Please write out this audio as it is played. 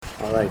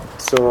Alright,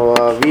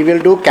 so we will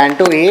do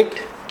Canto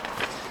 8,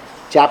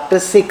 Chapter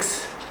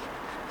 6.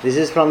 This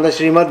is from the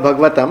Srimad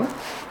Bhagavatam.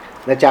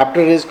 The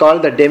chapter is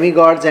called The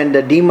Demigods and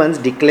the Demons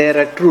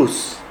Declare a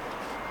Truce.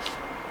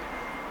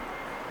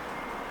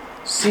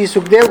 See,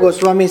 Sukdev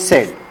Goswami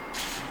said,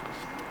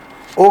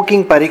 O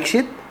King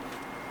Parikshit,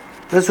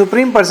 the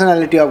Supreme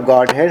Personality of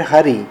Godhead,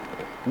 Hari,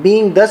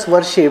 being thus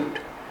worshipped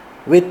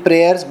with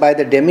prayers by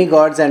the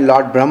demigods and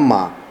Lord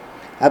Brahma,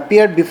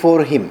 appeared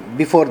before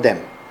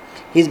them.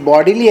 His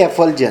bodily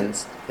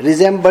effulgence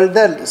resembled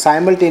the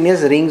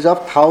simultaneous rings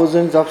of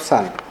thousands of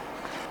suns.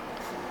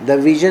 The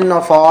vision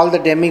of all the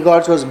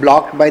demigods was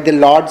blocked by the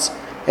Lord's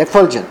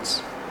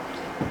effulgence.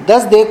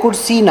 Thus they could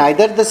see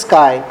neither the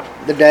sky,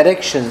 the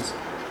directions,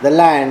 the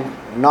land,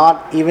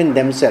 nor even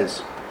themselves.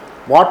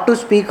 What to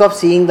speak of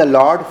seeing the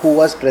Lord who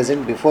was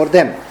present before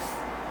them?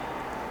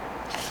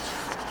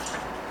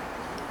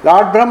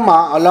 Lord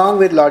Brahma, along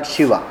with Lord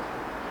Shiva,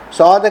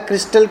 saw the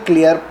crystal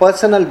clear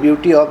personal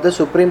beauty of the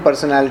Supreme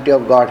Personality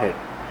of Godhead,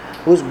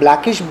 whose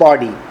blackish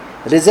body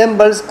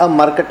resembles a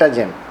Markata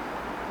gem,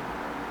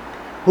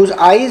 whose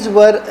eyes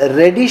were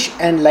reddish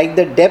and like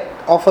the depth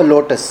of a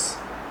lotus,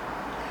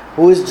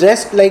 who is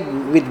dressed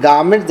with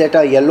garments that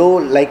are yellow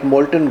like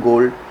molten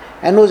gold,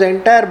 and whose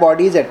entire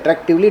body is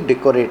attractively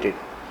decorated.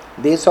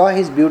 They saw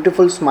his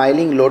beautiful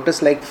smiling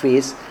lotus-like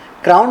face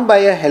crowned by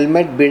a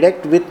helmet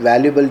bedecked with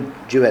valuable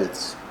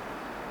jewels.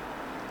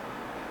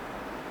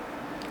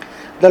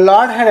 The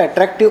Lord had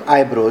attractive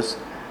eyebrows,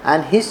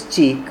 and his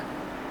cheek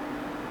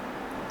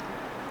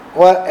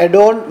were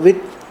adorned with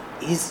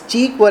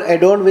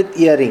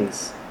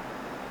earrings.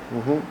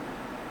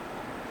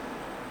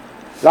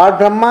 Lord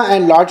Brahma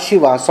and Lord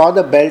Shiva saw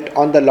the belt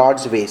on the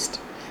Lord's waist,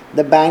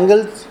 the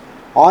bangles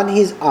on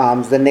his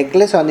arms, the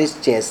necklace on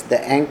his chest,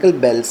 the ankle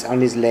bells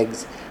on his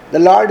legs. The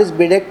Lord is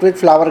bedecked with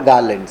flower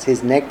garlands.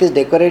 His neck is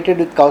decorated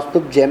with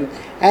Kaustubh gem,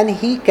 and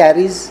he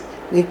carries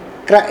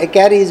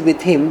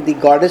with him the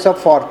goddess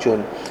of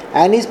fortune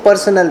and his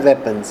personal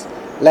weapons,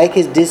 like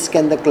his disc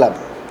and the club.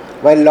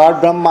 While Lord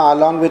Brahma,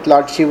 along with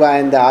Lord Shiva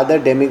and the other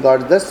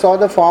demigods, thus saw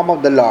the form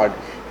of the Lord,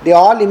 they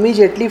all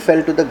immediately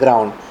fell to the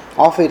ground,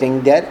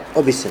 offering their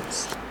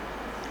obeisance.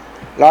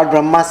 Lord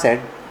Brahma said,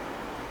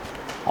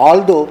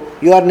 Although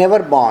you are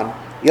never born,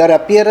 your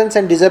appearance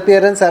and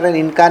disappearance are an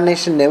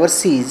incarnation never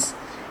cease.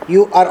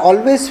 You are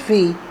always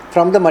free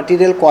from the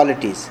material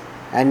qualities,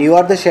 and you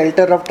are the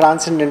shelter of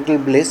transcendental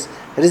bliss,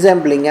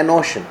 resembling an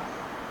ocean.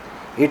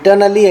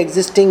 Eternally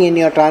existing in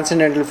your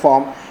transcendental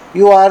form,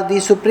 you are the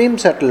supreme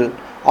subtle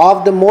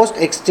of the most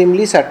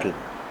extremely subtle.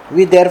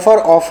 We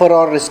therefore offer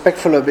our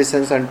respectful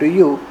obeisance unto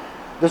you,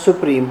 the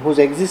Supreme, whose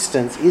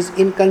existence is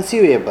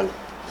inconceivable.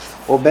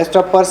 O best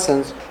of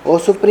persons, O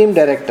Supreme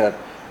Director,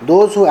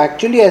 those who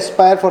actually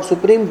aspire for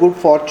supreme good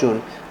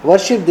fortune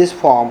worship this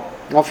form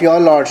of your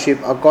Lordship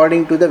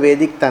according to the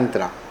Vedic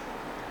Tantra.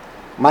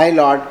 My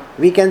Lord,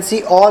 we can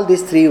see all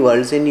these three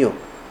worlds in you.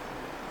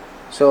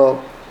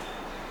 So,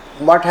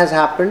 what has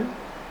happened?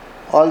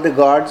 All the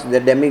gods,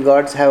 the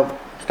demigods have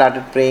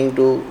started praying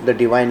to the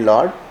Divine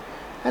Lord,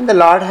 and the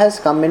Lord has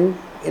come in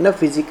a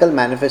physical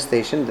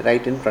manifestation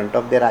right in front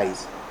of their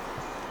eyes.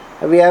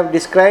 We have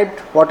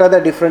described what are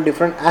the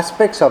different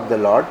aspects of the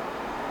Lord,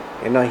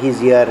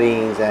 his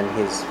earrings and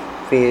his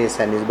face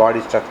and his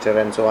body structure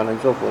and so on and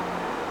so forth,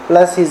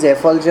 plus his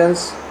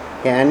effulgence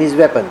and his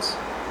weapons.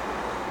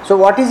 So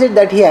what is it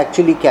that he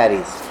actually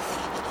carries?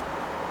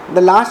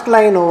 The last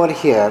line over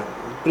here,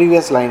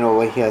 previous line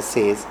over here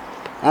says,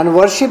 and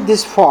worship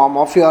this form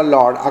of your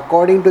Lord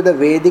according to the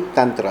Vedic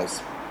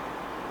Tantras.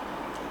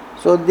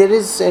 So there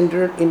is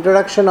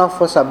introduction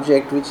of a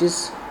subject which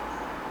is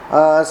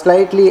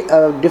slightly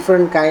a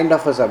different kind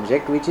of a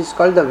subject, which is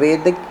called the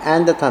Vedic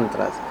and the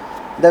Tantras.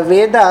 The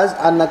Vedas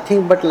are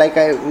nothing but,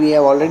 we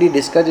have already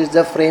discussed, is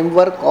the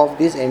framework of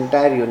this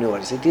entire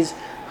universe. It is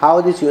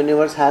how this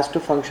universe has to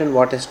function,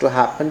 what has to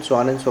happen, so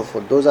on and so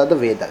forth. Those are the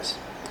Vedas.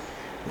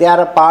 They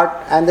are a part,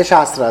 and the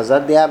Shastras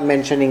they are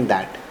mentioning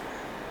that.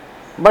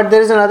 But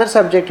there is another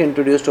subject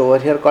introduced over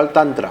here called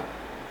Tantra.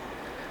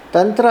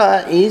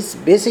 Tantra is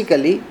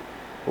basically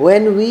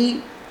when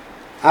we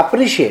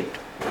appreciate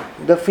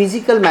the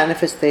physical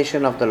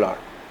manifestation of the Lord.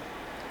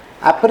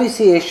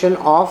 Appreciation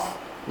of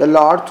the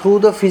Lord through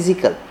the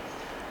physical.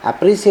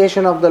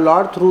 Appreciation of the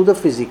Lord through the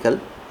physical,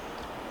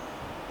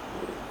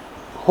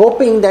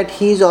 hoping that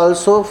He is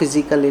also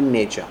physical in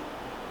nature.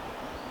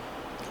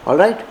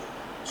 Alright?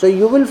 So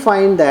you will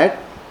find that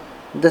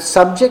the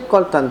subject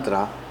called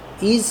Tantra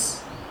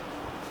is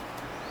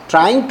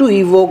trying to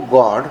evoke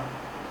God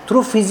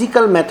through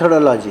physical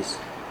methodologies.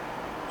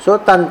 So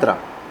Tantra.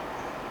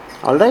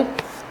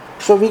 Alright?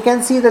 So we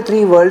can see the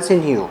three worlds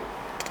in you.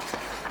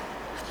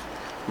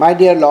 My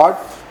dear Lord,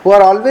 who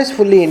are always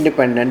fully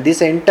independent,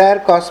 this entire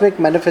cosmic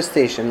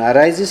manifestation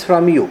arises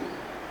from you,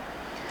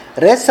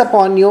 rests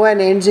upon you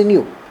and ends in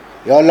you.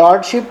 Your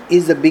Lordship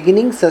is the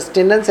beginning,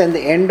 sustenance and the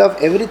end of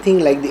everything,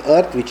 like the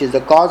earth, which is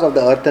the cause of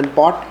the earthen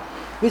pot,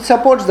 which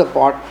supports the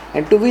pot,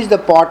 and to which the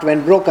pot,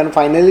 when broken,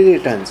 finally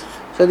returns.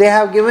 So they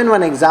have given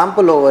one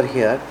example over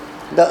here.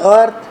 The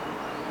earth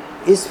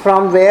is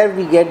from where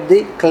we get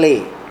the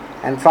clay,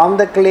 and from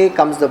the clay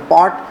comes the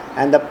pot,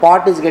 and the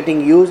pot is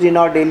getting used in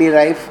our daily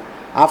life.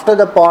 After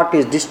the pot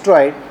is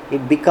destroyed,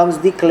 it becomes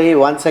the clay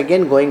once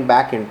again, going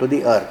back into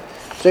the earth.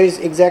 So it's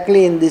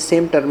exactly in the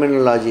same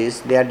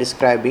terminologies they are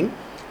describing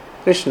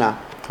Krishna,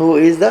 who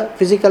is the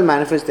physical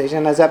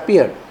manifestation, has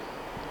appeared.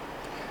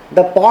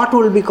 The pot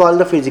will be called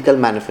the physical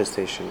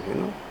manifestation,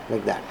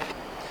 like that.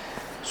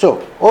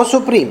 So, O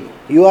Supreme,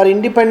 you are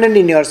independent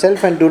in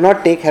yourself and do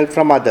not take help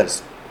from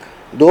others.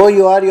 Though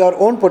you are your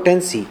own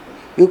potency,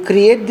 you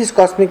create this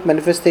cosmic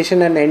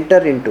manifestation and enter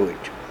into it.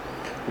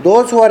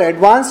 Those who are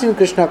advanced in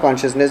Krishna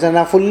consciousness and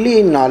are fully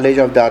in knowledge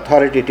of the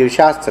authoritative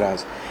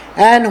Shastras,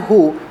 and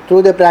who,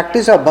 through the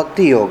practice of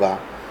Bhakti Yoga,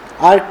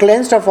 are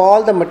cleansed of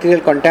all the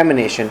material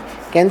contamination,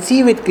 can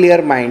see with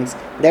clear minds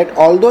that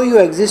although you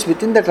exist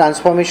within the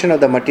transformation of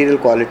the material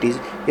qualities,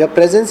 your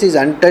presence is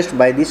untouched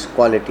by these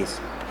qualities.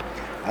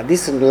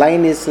 This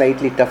line is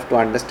slightly tough to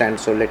understand,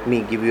 so let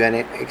me give you an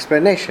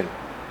explanation.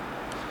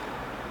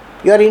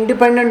 You are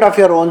independent of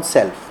your own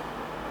self.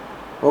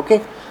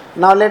 Okay?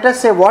 Now let us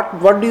say,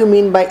 what do you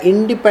mean by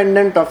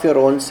independent of your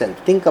own self?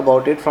 Think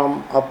about it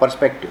from a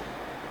perspective.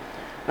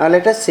 Now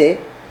let us say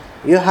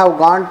you have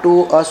gone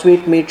to a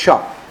sweetmeat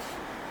shop.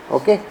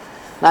 Okay?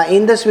 Now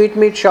in the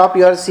sweetmeat shop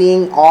you are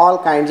seeing all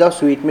kinds of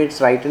sweetmeats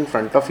right in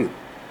front of you.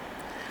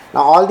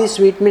 Now all these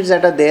sweetmeats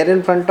that are there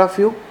in front of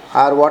you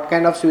are what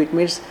kind of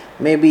sweetmeats?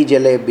 Maybe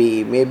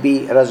jalebi,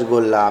 maybe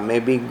rasgulla,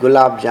 maybe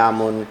gulab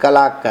jamun,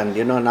 kalakand.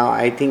 Now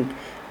I think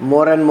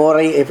more and more,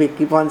 if you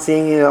keep on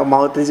saying, your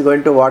mouth is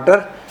going to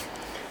water.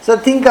 So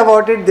think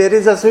about it, there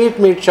is a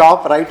sweetmeat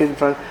shop right in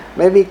front.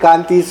 Maybe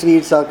Kanti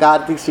Sweets or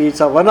Karthik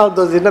Sweets or one of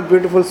those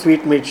beautiful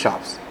sweetmeat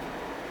shops.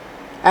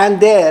 And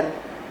there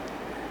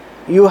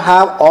you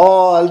have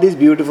all these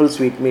beautiful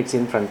sweetmeats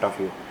in front of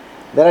you.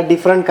 There are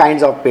different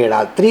kinds of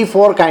pedas.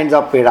 3-4 kinds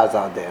of pedas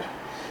are there.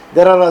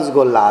 There are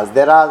rasgullas.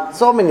 There are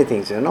so many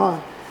things,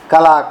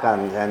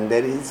 Kalakand, and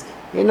there is,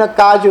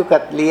 Kaju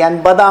Katli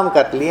and Badam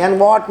Katli and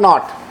what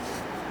not.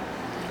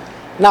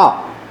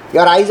 Now,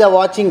 your eyes are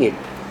watching it.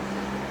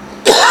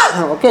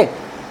 Okay?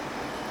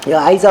 Your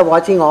eyes are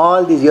watching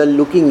all these. You are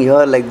looking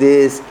here like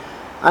this.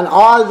 And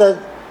all the,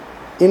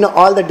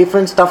 all the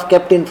different stuff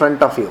kept in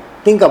front of you.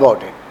 Think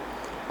about it.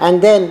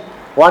 And then,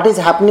 what is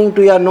happening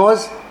to your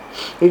nose?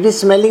 It is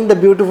smelling the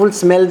beautiful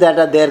smell that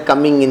are there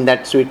coming in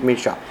that sweetmeat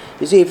shop.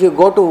 You see, if you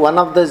go to one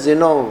of those,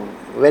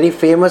 very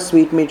famous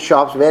sweetmeat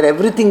shops where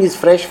everything is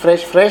fresh,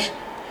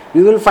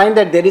 you will find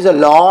that there is a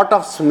lot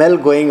of smell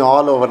going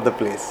all over the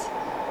place.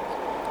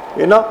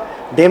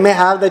 They may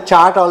have the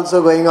chaat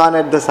also going on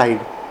at the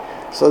side.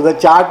 So the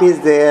chaat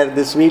is there,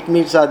 the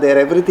sweetmeats are there,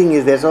 everything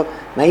is there. So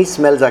nice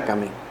smells are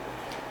coming.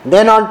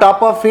 Then on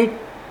top of it,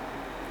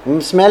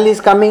 smell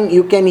is coming,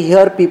 you can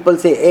hear people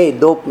say, hey,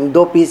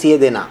 do piece ye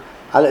dena,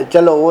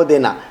 chalo wo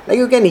dena. Like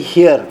you can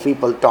hear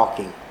people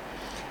talking.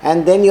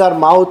 And then your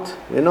mouth,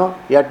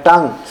 your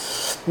tongue,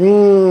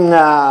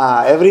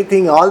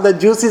 everything, all the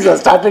juices have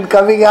started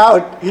coming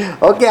out.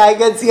 Okay, I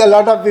can see a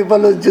lot of people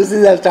whose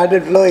juices have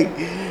started flowing.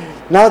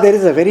 Now there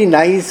is a very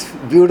nice,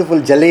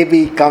 beautiful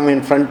jalebi come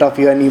in front of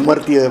you, and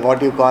imarti,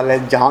 what you call as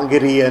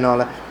jahangiri and all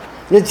that.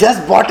 You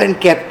just bought and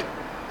kept.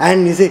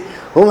 And you say,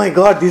 oh my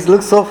God, this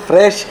looks so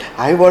fresh.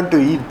 I want to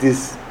eat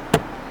this.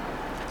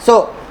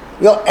 So,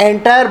 your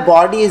entire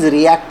body is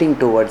reacting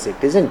towards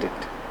it, isn't it?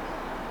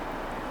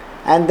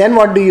 And then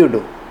what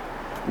do?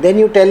 Then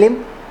you tell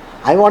him,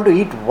 I want to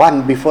eat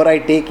one before I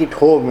take it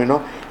home,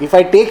 If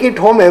I take it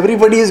home,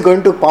 everybody is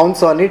going to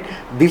pounce on it.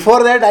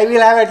 Before that, I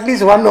will have at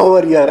least one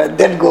over here and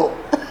then go.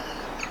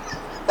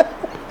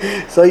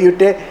 So you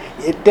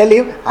tell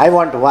him, I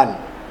want one.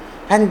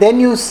 And then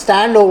you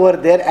stand over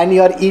there and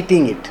you are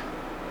eating it.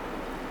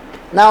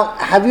 Now,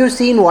 have you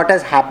seen what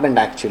has happened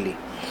actually?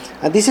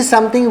 This is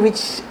something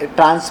which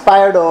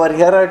transpired over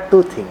here are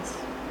two things.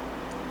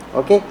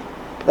 Okay?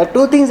 The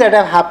two things that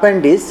have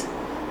happened is,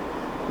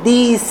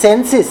 the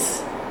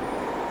senses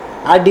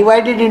are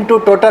divided into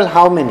total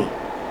how many?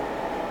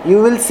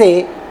 You will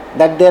say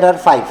that there are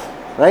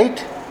 5,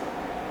 right?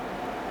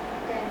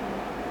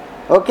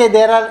 Okay,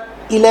 there are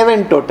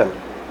 11 total.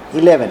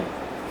 11.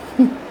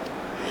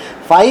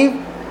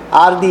 5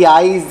 are the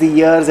eyes, the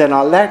ears and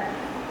all that.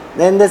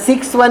 Then the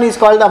 6th one is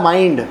called the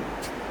mind.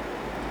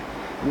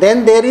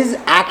 Then there is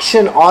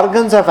action,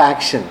 organs of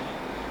action.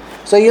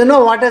 So you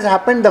know what has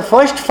happened? The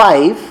first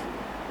 5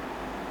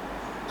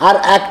 are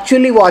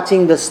actually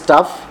watching the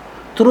stuff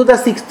through the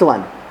 6th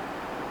one.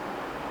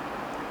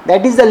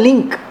 That is the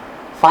link.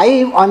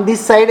 5 on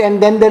this side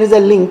and then there is a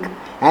link,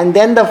 and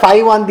then the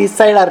 5 on this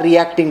side are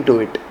reacting to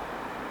it.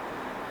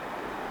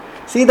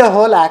 See, the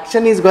whole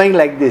action is going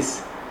like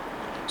this.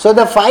 So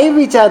the 5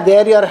 which are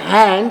there, your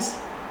hands,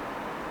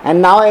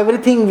 and now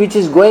everything which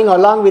is going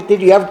along with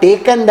it, you have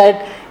taken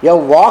that, you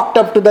have walked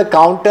up to the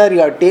counter, you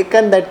have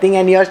taken that thing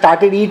and you have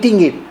started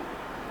eating it.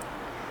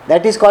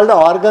 That is called the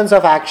organs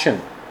of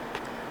action.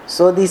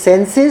 So the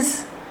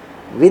senses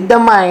with the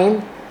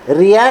mind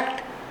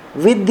react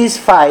with these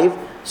 5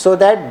 so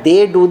that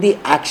they do the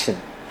action.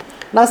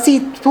 Now see,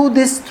 through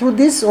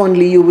this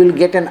only you will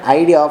get an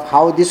idea of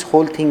how this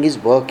whole thing is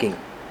working.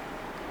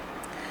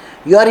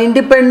 You are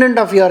independent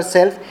of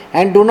yourself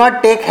and do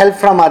not take help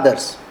from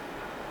others.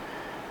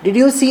 Did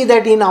you see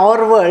that in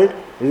our world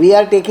we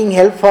are taking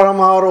help from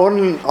our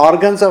own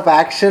organs of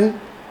action,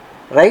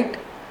 right?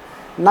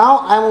 Now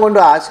I am going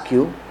to ask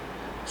you,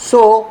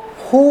 so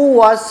who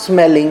was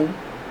smelling?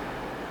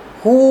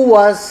 Who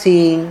was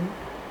seeing?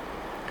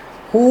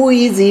 Who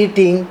is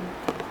eating?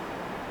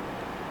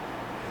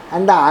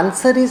 And the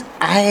answer is,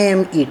 I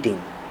am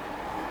eating,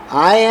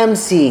 I am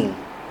seeing,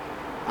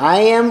 I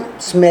am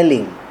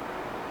smelling.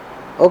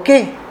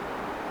 Okay?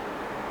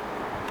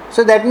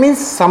 So that means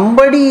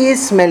somebody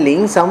is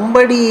smelling,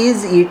 somebody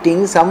is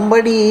eating,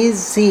 somebody is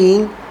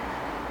seeing,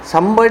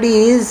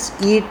 somebody is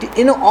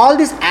eating. All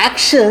these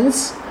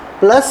actions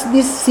plus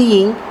this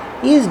seeing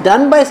is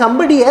done by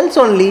somebody else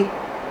only.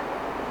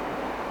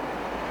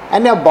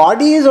 And your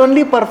body is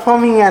only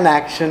performing an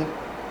action.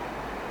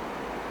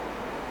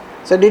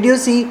 So did you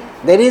see?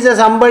 There is a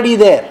somebody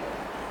there.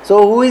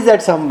 So who is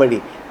that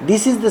somebody?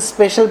 This is the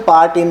special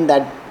part in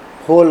that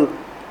whole.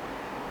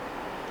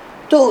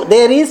 So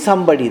there is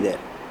somebody there.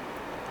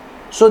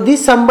 So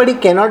this somebody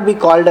cannot be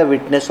called a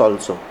witness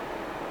also.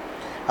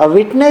 A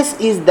witness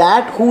is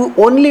that who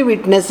only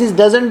witnesses,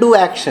 doesn't do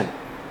action.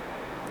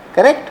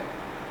 Correct?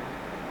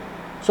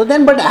 So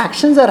then, but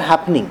actions are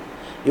happening.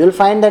 You will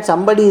find that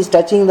somebody is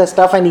touching the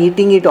stuff and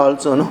eating it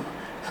also, no?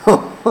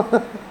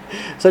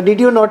 So did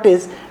you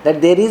notice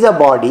that there is a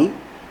body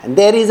and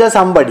there is a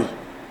somebody?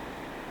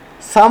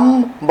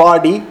 Some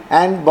body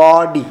and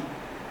body.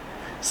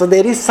 So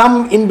there is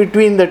some in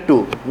between the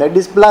two. That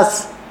is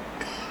plus.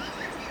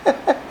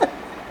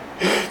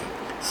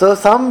 So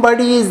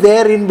somebody is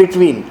there in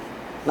between.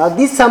 Now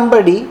this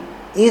somebody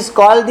is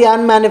called the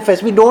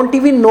unmanifest. We don't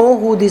even know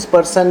who this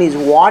person is,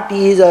 what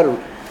he is, or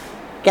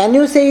can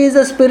you say he is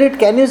a spirit?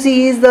 Can you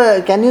say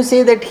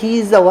that he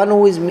is the one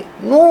who is?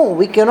 No,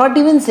 we cannot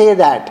even say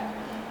that.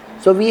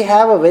 So we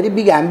have a very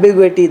big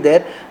ambiguity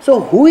there. So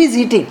who is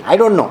eating? I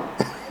don't know.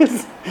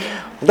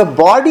 The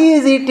body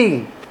is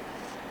eating.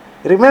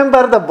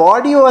 Remember, the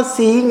body was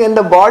seeing and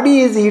the body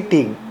is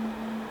eating.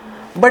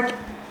 But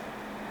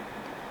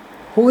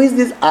who is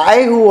this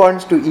I who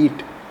wants to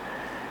eat?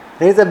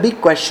 There is a big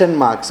question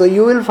mark. So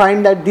you will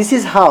find that this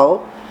is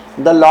how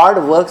the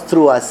Lord works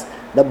through us.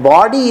 The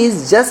body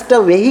is just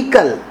a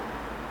vehicle.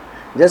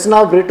 Just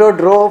now Brito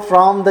drove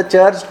from the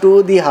church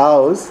to the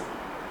house.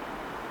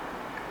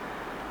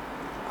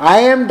 I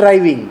am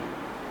driving.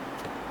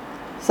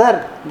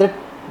 Sir,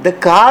 the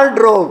car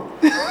drove.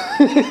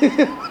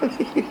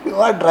 You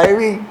are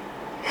driving.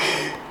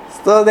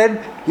 So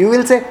then you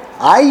will say,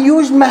 I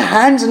used my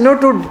hands not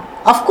to.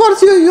 Of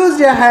course you used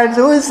your hands.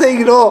 Who is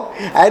saying no?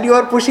 And you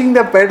are pushing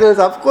the pedals.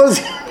 Of course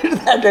you did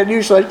that, and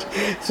you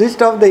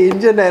switched off the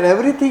engine and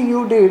everything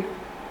you did.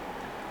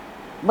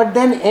 But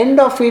then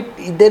end of it,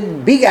 the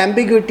big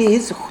ambiguity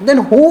is,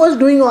 then who was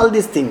doing all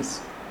these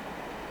things?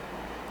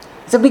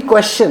 It's a big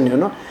question,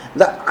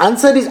 The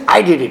answer is,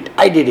 I did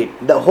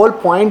it. The whole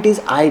point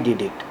is, I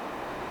did it.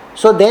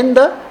 So then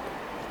the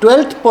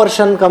 12th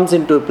portion comes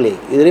into play.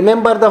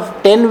 Remember the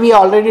 10 we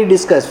already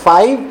discussed.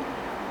 5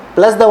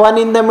 plus the 1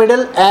 in the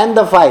middle and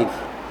the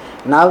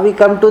 5. Now we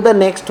come to the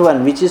next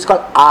one, which is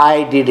called,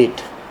 I did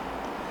it.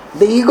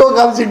 The ego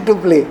comes into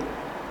play.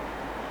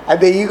 And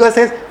the ego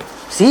says,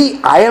 see,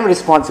 I am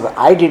responsible.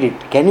 I did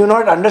it. Can you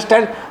not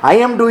understand? I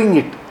am doing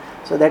it.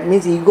 So that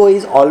means ego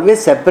is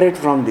always separate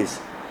from this.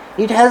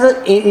 It has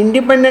an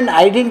independent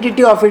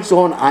identity of its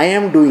own. I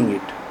am doing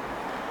it.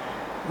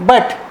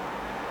 But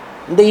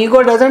the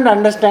ego doesn't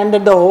understand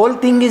that the whole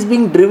thing is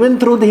being driven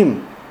through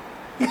him.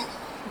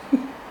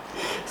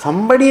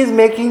 Somebody is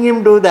making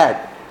him do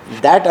that.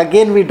 That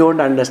again we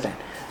don't understand.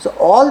 So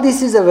all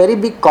this is a very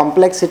big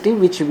complexity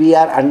which we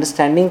are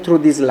understanding through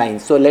these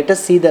lines. So let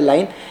us see the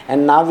line,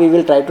 and now we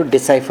will try to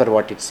decipher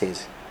what it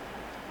says.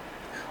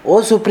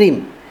 O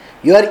Supreme,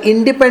 you are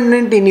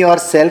independent in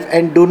yourself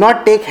and do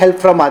not take help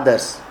from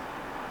others.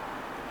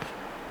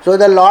 So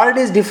the Lord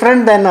is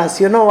different than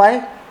us. You know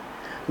why?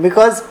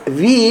 Because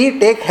we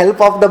take help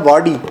of the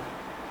body.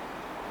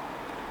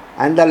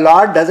 And the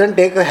Lord doesn't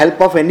take help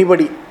of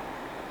anybody.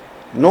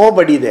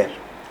 Nobody there.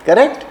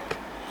 Correct?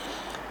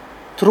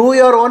 Through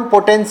your own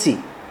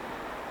potency.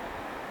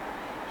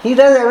 He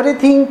does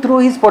everything through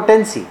his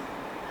potency.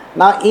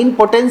 Now in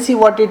potency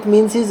what it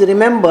means is,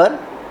 remember,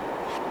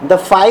 the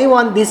 5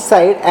 on this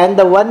side and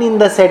the 1 in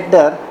the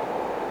center,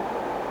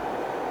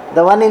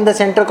 the one in the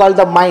center called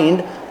the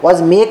mind,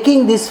 was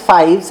making these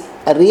 5s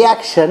a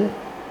reaction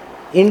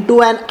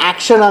into an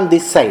action on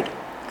this side.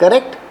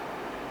 Correct?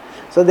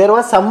 So there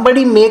was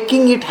somebody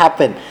making it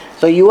happen.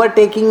 So you are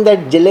taking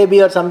that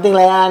jalebi or something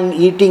like that and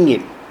eating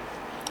it.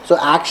 So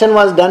action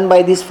was done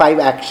by these 5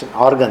 action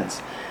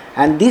organs.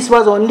 And this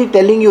was only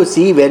telling you,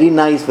 see, very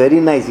nice,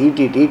 eat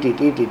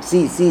it,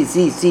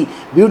 see,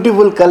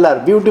 beautiful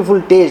color,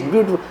 beautiful taste,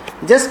 beautiful,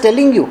 just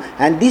telling you.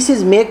 And this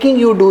is making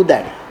you do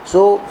that.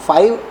 So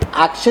 5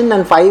 action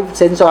and 5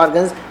 sense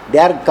organs, they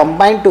are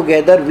combined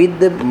together with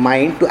the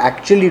mind to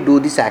actually do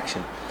this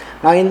action.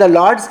 Now in the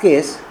Lord's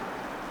case,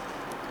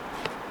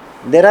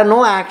 there are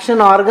no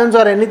action organs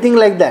or anything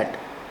like that.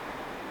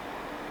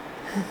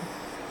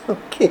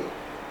 Okay.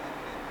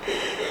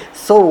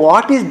 So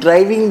what is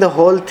driving the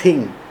whole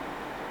thing?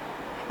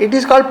 It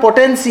is called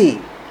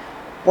potency.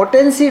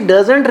 Potency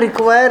doesn't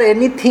require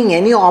anything,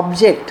 any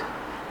object.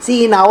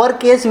 See, in our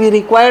case, we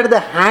require the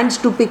hands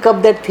to pick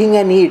up that thing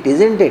and eat,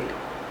 isn't it?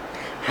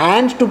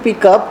 Hands to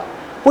pick up,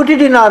 put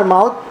it in our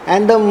mouth,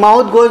 and the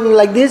mouth goes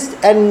like this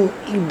and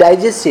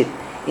digests it.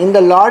 In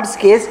the Lord's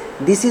case,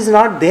 this is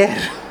not there.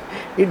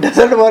 It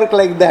doesn't work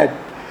like that.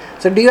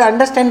 So do you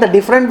understand the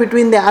difference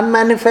between the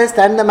unmanifest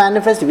and the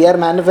manifest? We are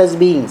manifest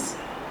beings.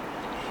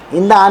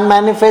 In the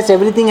unmanifest,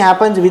 everything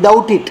happens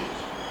without it,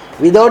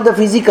 without the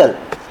physical.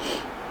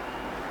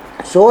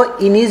 So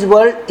in his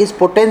world, his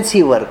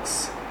potency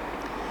works.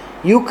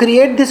 You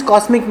create this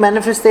cosmic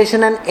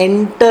manifestation and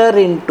enter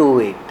into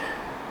it.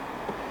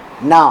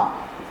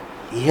 Now,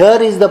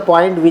 here is the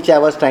point which I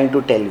was trying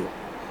to tell you.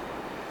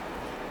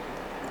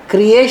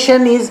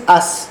 Creation is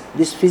us.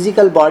 This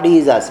physical body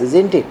is us,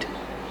 isn't it?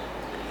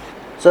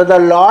 So the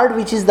Lord,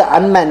 which is the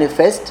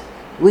unmanifest,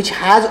 which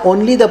has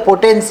only the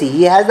potency,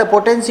 he has the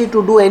potency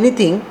to do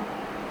anything,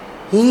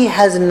 he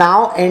has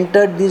now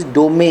entered this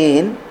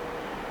domain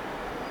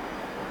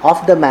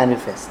of the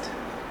manifest.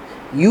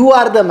 You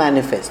are the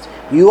manifest.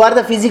 You are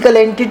the physical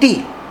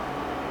entity.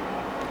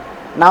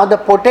 Now the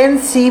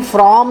potency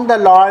from the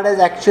Lord has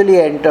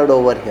actually entered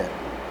over here.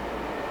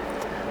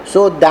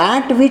 So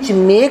that which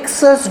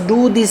makes us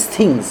do these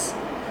things,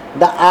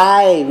 the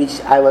I which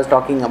I was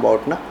talking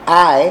about,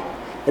 I,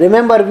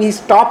 remember we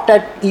stopped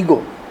at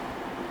ego.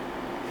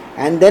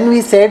 And then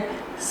we said,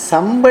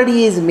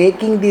 somebody is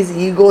making this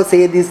ego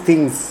say these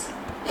things.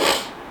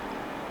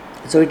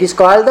 So it is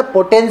called the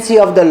potency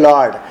of the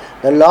Lord.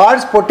 The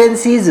Lord's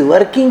potency is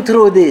working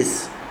through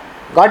this.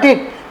 Got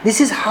it? This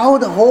is how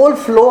the whole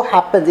flow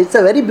happens. It's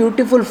a very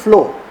beautiful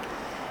flow.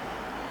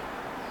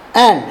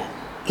 And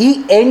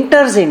he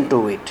enters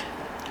into it.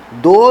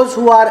 Those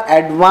who are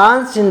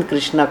advanced in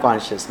Krishna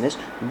consciousness,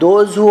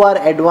 those who are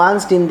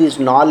advanced in this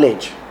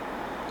knowledge,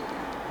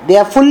 they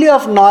are fully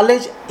of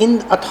knowledge in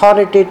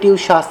authoritative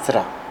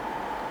Shastra,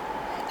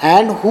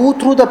 and who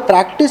through the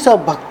practice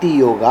of Bhakti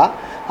Yoga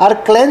are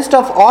cleansed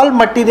of all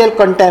material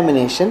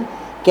contamination,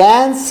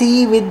 can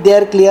see with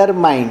their clear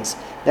minds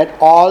that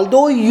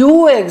although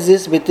you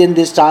exist within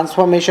this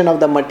transformation of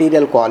the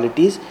material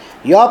qualities,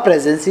 your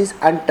presence is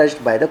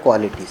untouched by the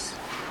qualities.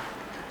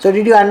 So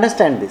did you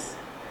understand this?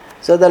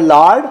 So the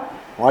Lord,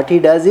 what he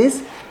does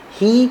is,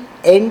 he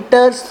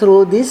enters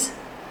through this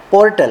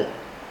portal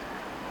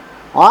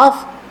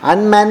of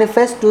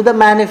unmanifest to the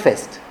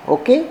manifest.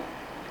 Okay?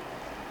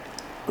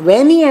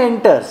 When he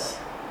enters,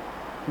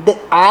 the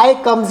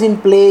I comes in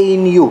play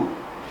in you.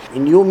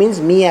 In you means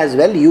me as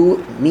well, you,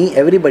 me,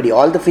 everybody,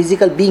 all the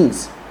physical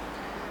beings.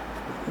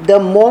 The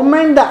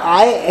moment the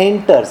I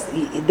enters,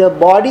 the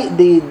body,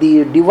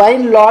 the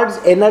Divine Lord's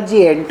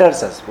energy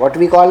enters us, what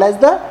we call as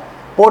the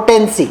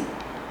potency.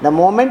 The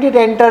moment it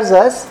enters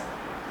us,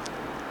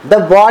 the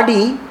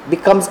body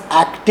becomes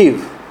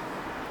active.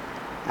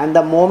 And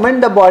the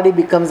moment the body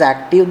becomes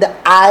active, the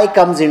I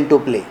comes into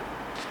play.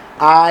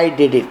 I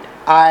did it,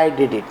 I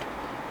did it.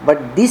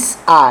 But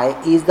this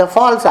I is the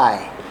false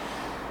I.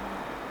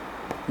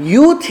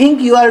 You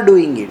think you are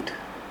doing it.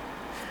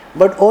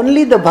 But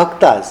only the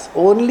bhaktas,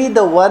 only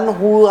the one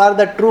who are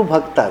the true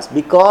bhaktas,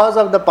 because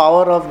of the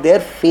power of their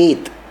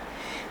faith,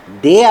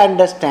 they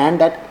understand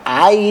that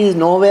I is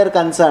nowhere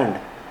concerned.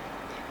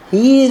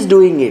 He is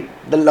doing it.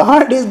 The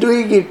Lord is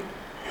doing it.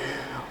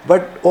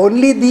 But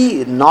only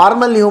the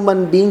normal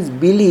human beings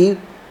believe,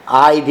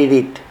 I did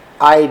it,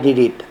 I did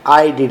it,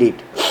 I did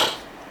it.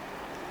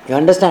 You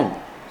understand?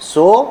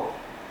 So,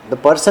 the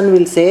person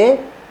will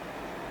say,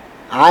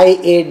 I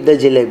ate the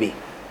jalebi.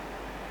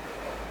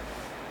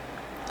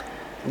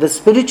 The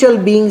spiritual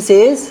being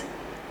says,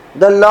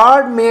 the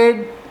Lord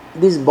made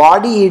this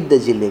body eat the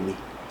jalebi.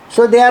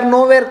 So they are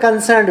nowhere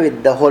concerned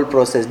with the whole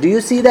process. Do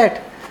you see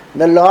that?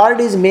 The Lord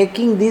is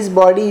making this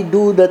body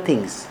do the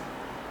things.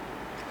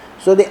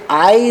 So the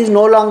I is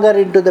no longer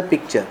into the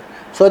picture.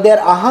 So their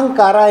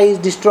ahankara is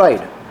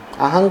destroyed.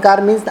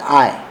 Ahankar means the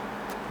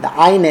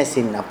I-ness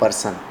in a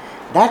person.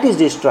 That is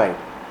destroyed.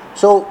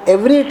 So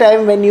every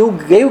time when you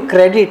give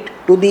credit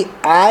to the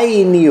I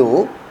in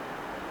you,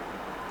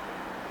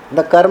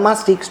 the karma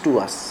sticks to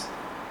us.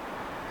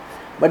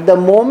 But the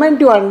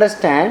moment you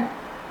understand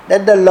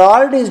that the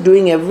Lord is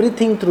doing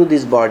everything through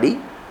this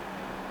body,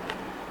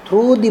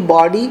 through the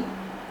body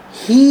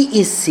He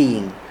is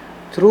seeing,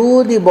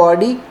 through the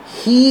body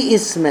He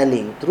is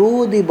smelling,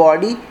 through the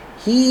body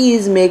He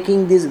is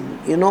making this,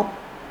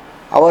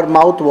 our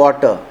mouth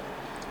water.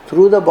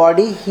 Through the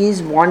body He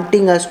is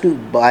wanting us to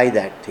buy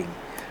that thing.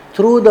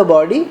 Through the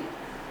body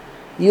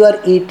you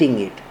are eating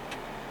it.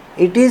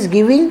 It is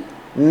giving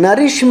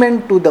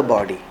nourishment to the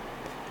body.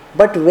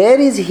 But where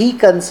is He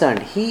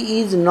concerned?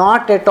 He is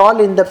not at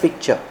all in the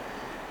picture,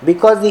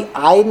 because the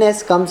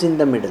I-ness comes in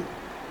the middle.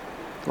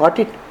 Got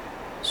it?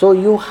 So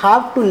you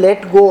have to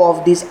let go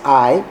of this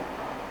I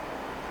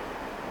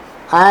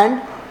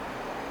and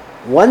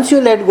Once you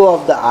let go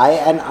of the I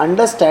and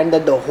understand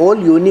that the whole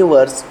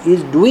universe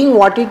is doing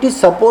what it is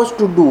supposed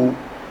to do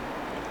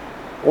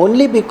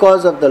only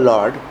because of the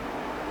Lord,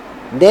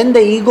 then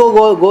the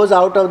ego goes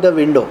out of the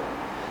window.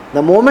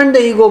 The moment the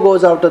ego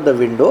goes out of the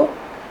window,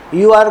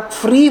 you are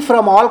free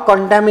from all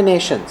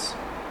contaminations.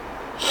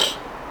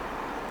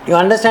 You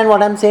understand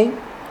what I am saying?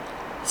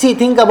 See,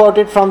 think about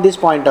it from this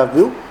point of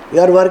view.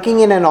 You are working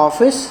in an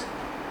office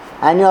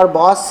and your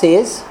boss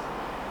says,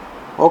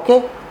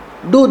 okay,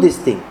 do this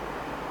thing.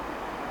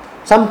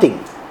 Something,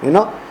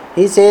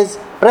 he says,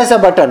 press a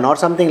button or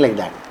something like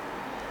that.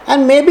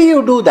 And maybe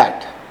you do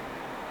that.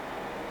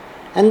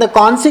 And the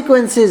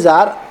consequences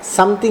are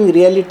something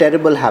really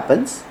terrible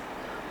happens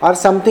or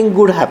something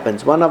good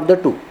happens, one of the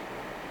two.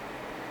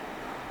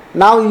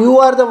 Now you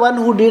are the one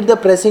who did the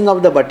pressing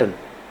of the button.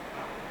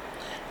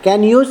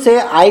 Can you say,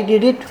 I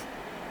did it?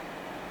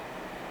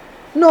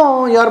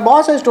 No, your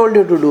boss has told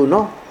you to do,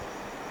 no?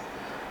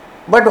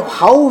 But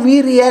how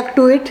we react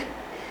to it?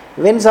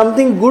 When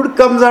something good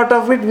comes out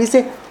of it, we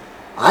say,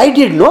 I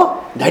did,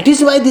 no? That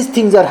is why these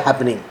things are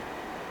happening.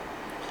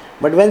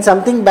 But when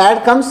something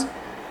bad comes,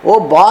 वो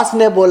boss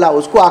ने बोला,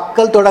 उसको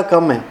अक्कल थोड़ा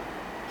कम है.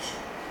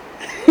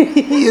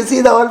 You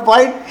see the whole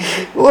point?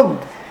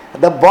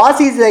 The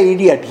boss is the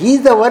idiot. He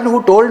is the one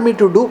who told me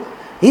to do.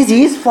 It's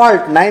his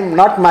fault,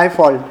 not my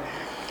fault.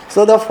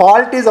 So the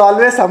fault is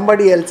always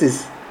somebody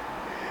else's.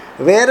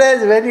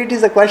 Whereas when it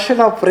is a question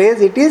of praise,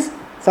 it is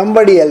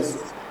somebody else.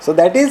 So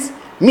that is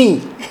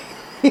me.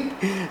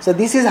 So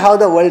this is how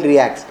the world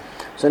reacts.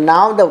 So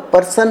now the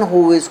person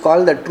who is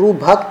called the true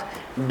Bhakt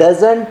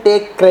doesn't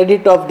take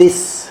credit of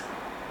this.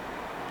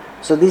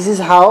 So this is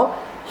how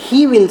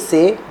he will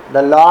say,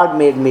 the Lord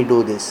made me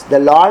do this. The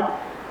Lord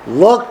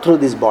worked through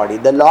this body.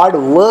 The Lord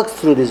works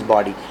through this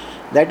body.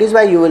 That is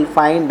why you will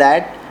find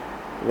that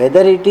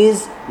whether it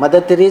is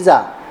Mother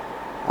Teresa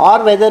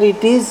or whether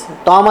it is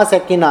Thomas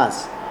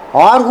Aquinas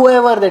or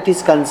whoever that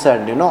is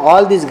concerned,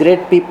 all these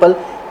great people,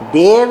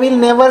 they will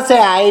never say,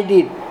 I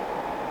did.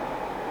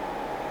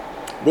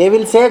 They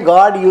will say,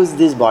 God used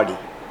this body.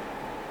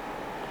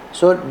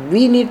 So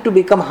we need to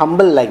become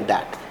humble like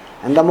that.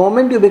 And the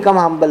moment you become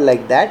humble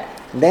like that,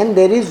 then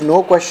there is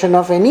no question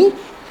of any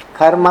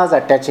karmas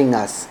attaching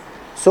us.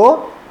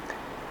 So,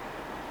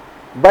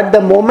 but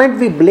the moment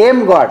we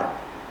blame God,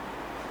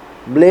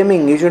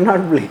 blaming, you should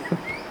not blame.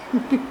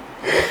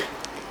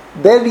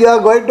 Then you are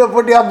going to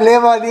put your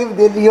blame on him,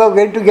 then you are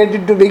going to get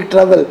into big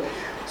trouble.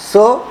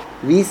 So,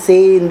 we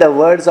say in the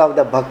words of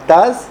the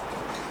Bhaktas,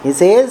 he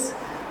says,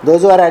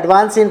 those who are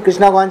advanced in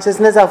Krishna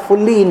consciousness are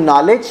fully in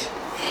knowledge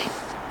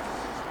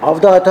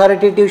of the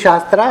authoritative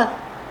Shastra,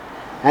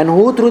 and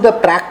who through the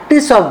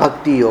practice of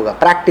Bhakti Yoga,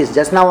 practice,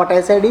 just now what I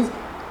said is,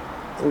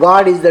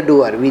 God is the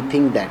doer, we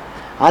think that,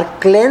 are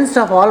cleansed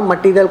of all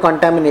material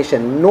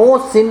contamination,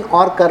 no sin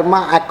or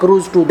karma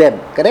accrues to them,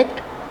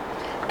 correct?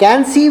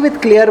 Can see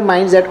with clear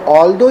minds that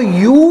although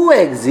you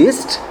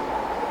exist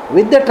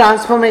with the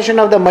transformation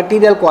of the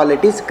material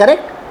qualities,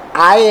 correct?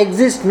 I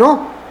exist,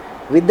 no?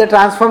 With the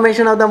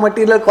transformation of the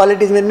material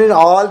qualities, when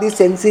all the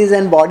senses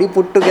and body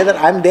put together,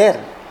 I am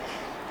there.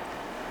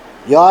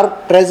 Your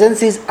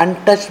presence is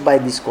untouched by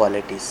these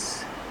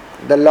qualities.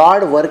 The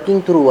Lord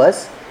working through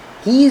us,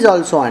 He is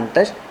also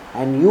untouched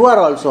and you are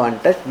also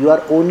untouched. You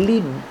are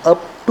only a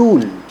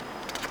tool.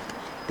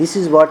 This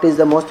is what is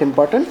the most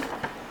important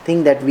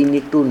thing that we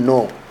need to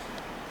know.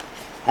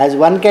 As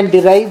one can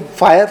derive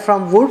fire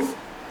from wood,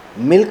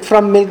 milk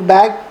from milk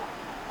bag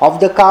of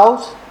the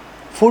cows,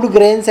 food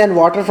grains and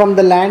water from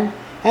the land,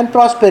 and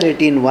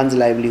prosperity in one's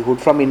livelihood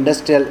from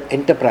industrial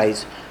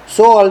enterprise,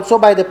 so also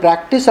by the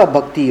practice of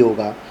Bhakti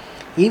Yoga,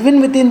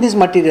 even within this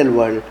material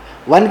world,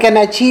 one can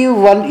achieve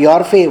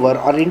your favor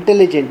or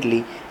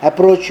intelligently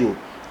approach you.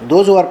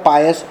 Those who are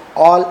pious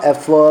all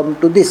affirm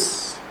to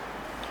this.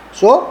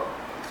 So,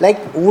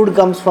 like wood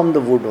comes from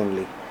the wood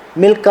only.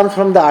 Milk comes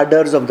from the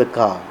udders of the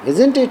cow,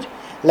 isn't it?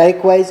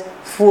 Likewise,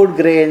 food,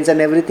 grains and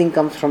everything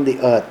comes from the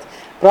earth.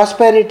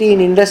 Prosperity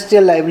in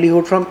industrial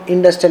livelihood from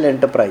industrial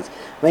enterprise.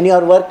 When you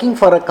are working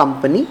for a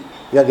company,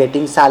 you are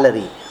getting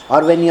salary.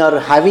 Or when you are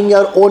having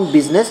your own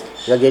business,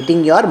 you are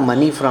getting your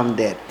money from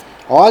there.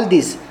 All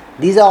these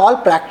are all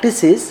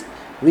practices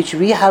which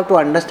we have to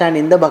understand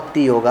in the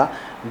Bhakti Yoga.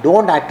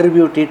 Don't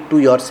attribute it to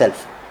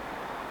yourself.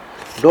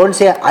 Don't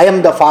say, I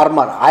am the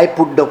farmer, I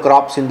put the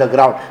crops in the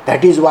ground,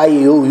 that is why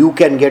you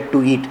can get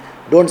to eat.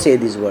 Don't say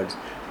these words.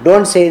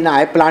 Don't say,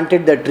 I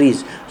planted the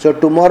trees, so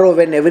tomorrow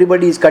when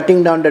everybody is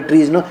cutting down the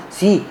trees,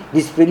 see,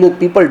 these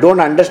people don't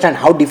understand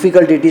how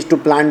difficult it is to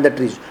plant the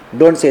trees.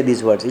 Don't say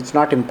these words, it's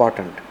not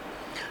important.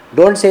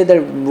 Don't say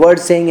the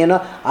words saying,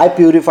 I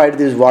purified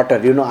this water,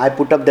 I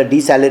put up the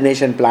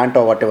desalination plant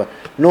or whatever.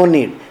 No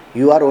need.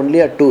 You are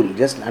only a tool.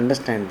 Just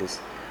understand this.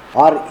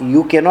 Or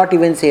you cannot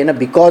even say,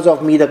 because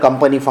of me the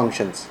company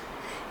functions.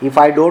 If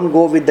I don't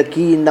go with the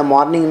key in the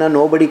morning,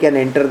 nobody can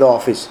enter the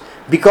office.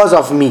 Because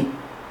of me.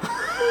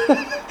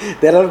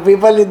 There are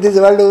people in this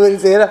world who will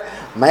say,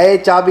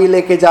 मैं चाबी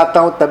लेके जाता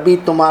हूँ तभी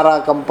तुम्हारा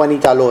company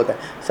चालू होता है.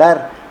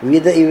 सर,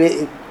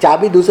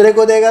 चाबी दूसरे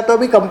को देगा तो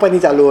भी कंपनी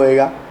चालू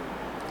होएगा.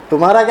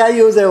 तुम्हारा क्या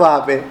यूज है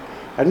वहाँ पे?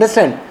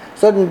 Understand?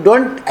 So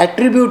don't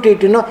attribute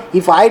it,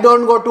 if I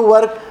don't go to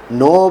work,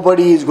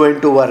 nobody is going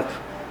to work.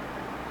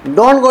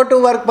 Don't go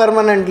to work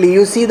permanently.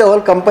 You see, the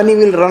whole company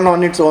will run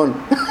on its own.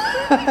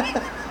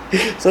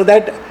 So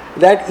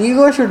that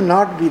ego should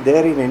not be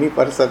there in any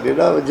person,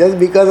 just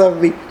because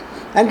of me.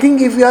 And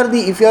think, if you are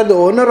the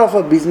owner of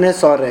a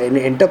business or an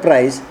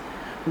enterprise,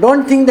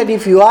 don't think that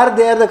if you are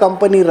there, the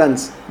company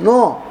runs.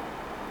 No.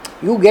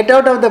 You get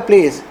out of the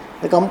place,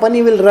 the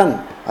company will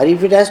run. Or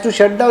if it has to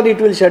shut down, it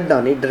will shut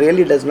down. It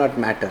really does not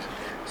matter.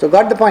 So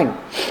got the point.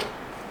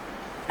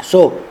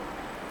 So,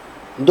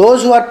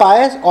 those who are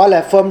pious all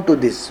affirm to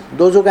this.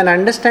 Those who can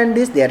understand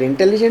this, they are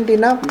intelligent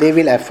enough, they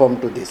will affirm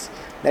to this,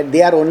 that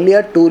they are only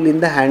a tool in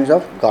the hands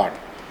of God.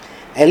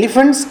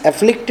 Elephants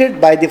afflicted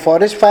by the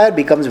forest fire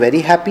becomes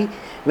very happy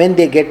when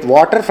they get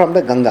water from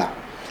the Ganga.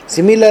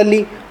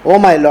 Similarly, O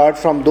my Lord,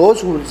 from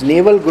those whose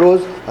navel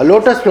grows a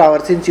lotus flower,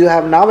 since you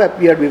have now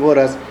appeared before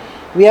us,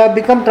 we have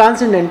become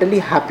transcendently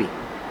happy.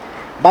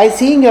 By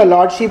seeing your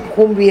Lordship,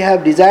 whom we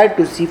have desired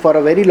to see for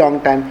a very long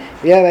time,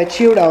 we have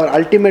achieved our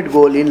ultimate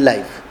goal in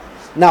life.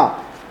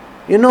 Now,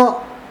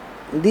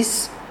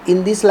 this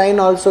in this line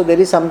also there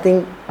is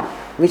something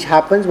which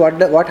happens.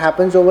 What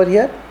happens over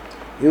here?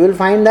 You will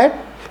find that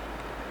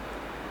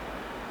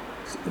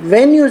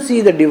when you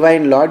see the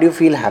Divine Lord, you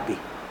feel happy.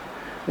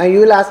 Now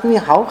you will ask me,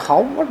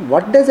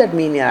 what does that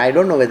mean here? I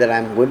don't know whether I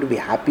am going to be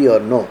happy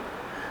or no.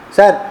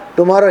 Sir,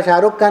 tomorrow Shah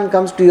Rukh Khan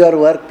comes to your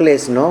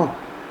workplace, no?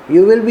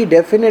 You will be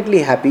definitely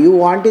happy. You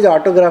want his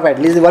autograph, at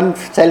least one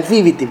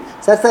selfie with him.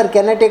 Sir,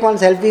 can I take one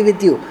selfie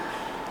with you?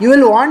 You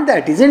will want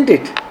that, isn't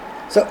it?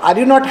 So are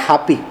you not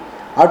happy?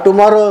 Or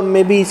tomorrow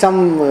maybe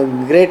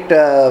some great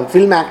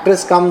film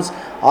actress comes,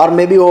 or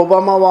maybe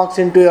Obama walks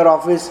into your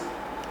office.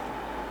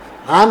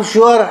 I am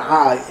sure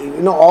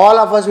all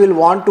of us will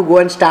want to go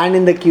and stand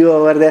in the queue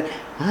over there.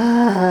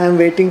 I am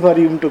waiting for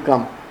him to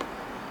come.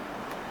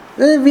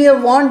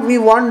 We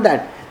want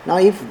that. Now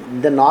if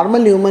the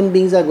normal human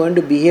beings are going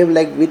to behave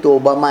like with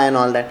Obama and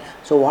all that,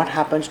 so what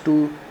happens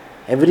to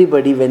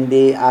everybody when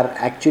they are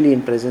actually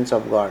in presence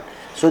of God?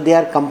 So they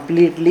are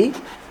completely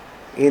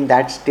in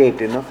that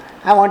state,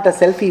 I want a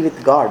selfie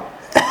with God.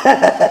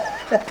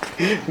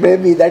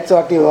 Maybe that's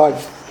what you want.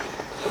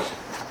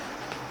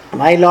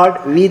 My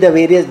Lord, we the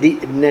various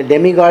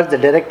demigods, the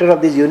director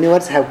of this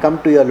universe, have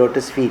come to your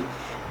lotus feet.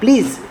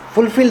 Please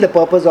fulfill the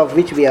purpose of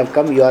which we have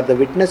come. You are the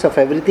witness of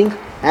everything,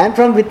 and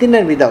from within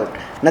and without.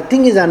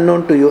 Nothing is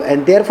unknown to you,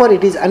 and therefore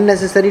it is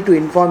unnecessary to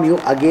inform you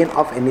again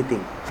of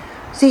anything.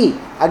 See,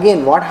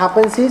 again what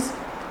happens is,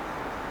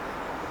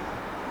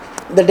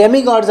 the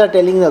demigods are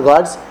telling the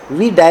gods,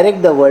 we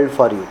direct the world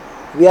for you.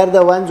 We are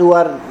the ones who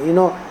are,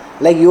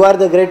 like you are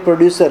the great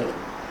producer.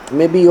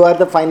 Maybe you are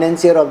the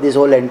financier of this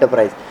whole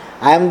enterprise.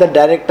 I am the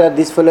director,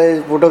 this fellow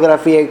is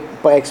photography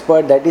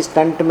expert, that is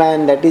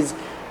stuntman, that is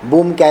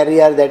boom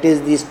carrier, that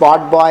is the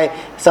spot boy.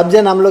 सब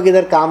जन हम लोग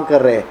इधर काम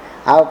कर रहे हैं.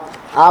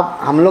 आप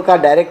हम लोग का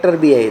डायरेक्टर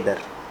भी है इधर.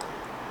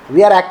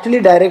 We are actually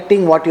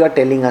directing what you are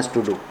telling us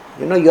to do.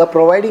 You are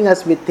providing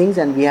us with things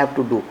and we have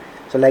to do.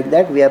 So like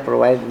that we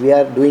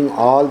are doing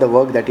all the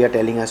work that you are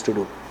telling us to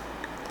do.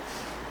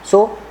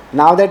 So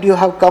now that you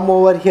have come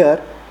over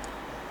here,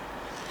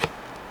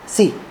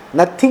 see,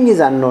 nothing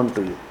is unknown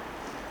to you.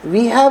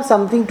 We have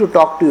something to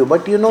talk to you,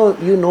 but you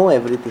know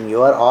everything.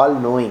 You are all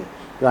knowing.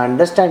 You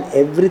understand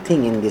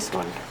everything in this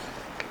world.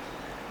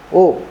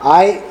 Oh,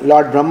 I,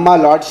 Lord Brahma,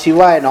 Lord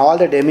Shiva and all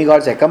the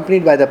demigods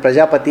accompanied by the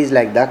Prajapatis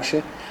like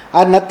Daksha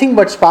are nothing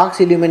but sparks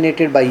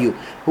illuminated by you,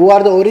 who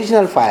are the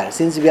original fire.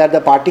 Since we are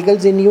the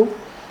particles in you,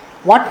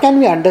 what can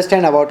we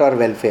understand about our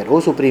welfare,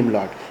 O Supreme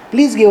Lord?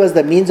 Please give us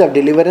the means of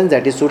deliverance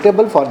that is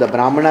suitable for the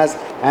Brahmanas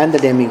and the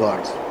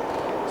demigods.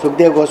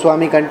 Sukdev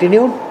Goswami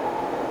continued,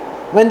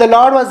 when the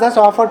Lord was thus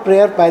offered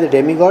prayer by the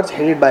demigods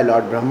headed by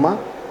Lord Brahma,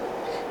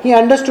 he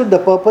understood the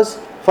purpose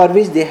for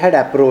which they had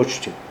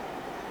approached him.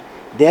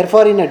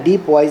 Therefore, in a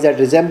deep voice that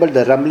resembled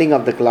the rumbling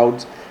of the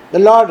clouds, the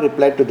Lord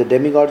replied to the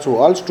demigods who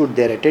all stood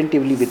there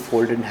attentively with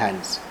folded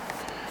hands.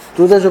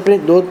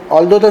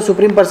 Although the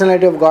Supreme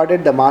Personality of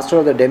Godhead, the Master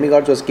of the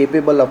demigods, was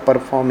capable of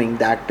performing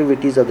the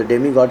activities of the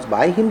demigods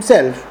by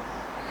himself,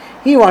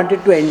 he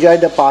wanted to enjoy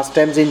the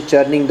pastimes in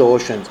churning the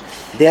oceans.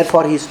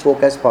 Therefore, he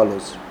spoke as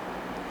follows.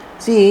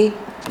 See,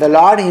 the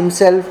Lord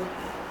himself,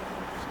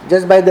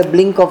 just by the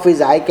blink of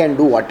his eye, can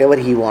do whatever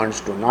he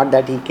wants to. Not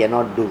that he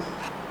cannot do.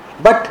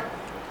 But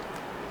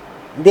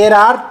there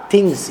are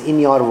things in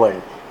your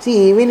world.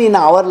 See, even in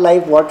our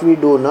life, what we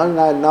do,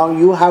 now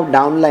you have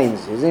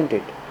downlines, isn't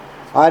it?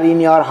 Or in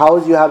your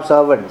house, you have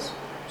servants.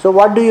 So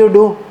what do?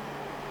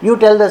 You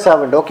tell the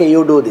servant, okay,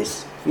 you do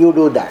this, you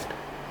do that.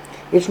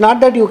 It's not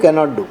that you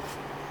cannot do.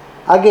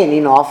 Again,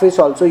 in office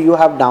also, you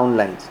have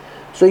downlines.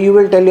 So you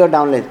will tell your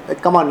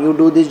downlines, come on, you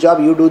do this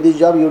job, you do this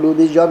job, you do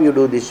this job, you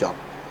do this job.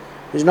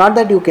 It's not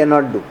that you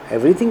cannot do.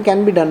 Everything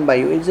can be done by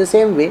you. It's the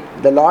same way.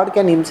 The Lord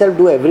can himself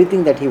do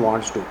everything that he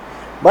wants to.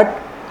 But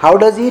how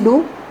does he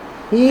do?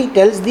 He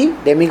tells the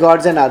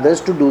demigods and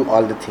others to do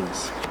all the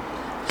things.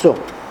 So,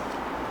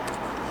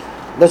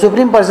 the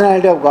Supreme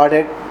Personality of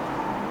Godhead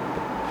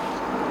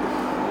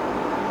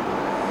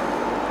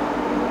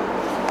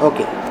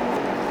Okay.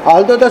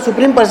 Although the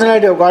Supreme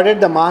Personality of Godhead,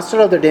 the master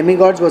of the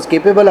demigods, was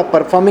capable of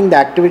performing the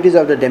activities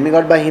of the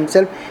demigod by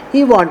himself,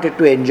 he wanted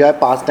to enjoy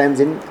pastimes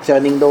in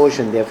churning the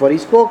ocean. Therefore, he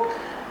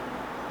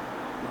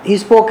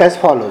spoke as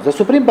follows. The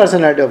Supreme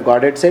Personality of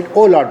Godhead said,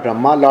 O Lord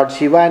Brahma, Lord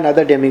Shiva and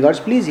other demigods,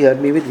 please hear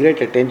me with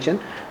great attention,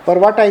 for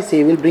what I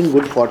say will bring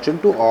good fortune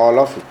to all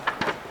of you.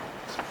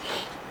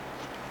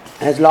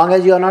 As long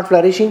as you are not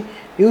flourishing,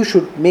 you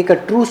should make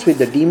a truce with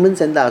the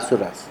demons and the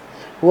asuras,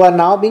 who are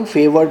now being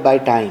favored by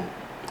time.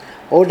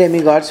 O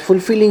demigods,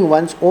 fulfilling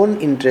one's own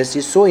interest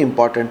is so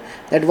important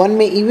that one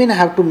may even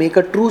have to make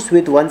a truce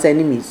with one's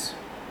enemies.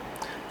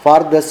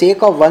 For the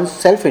sake of one's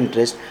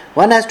self-interest,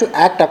 one has to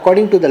act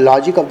according to the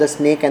logic of the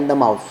snake and the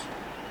mouse.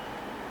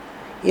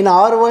 In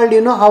our world,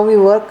 you know how we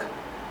work?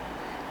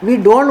 We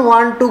don't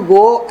want to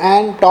go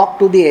and talk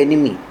to the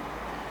enemy.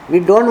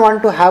 We don't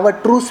want to have a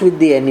truce with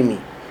the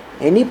enemy.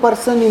 Any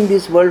person in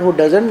this world who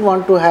doesn't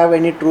want to have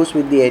any truce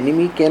with the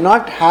enemy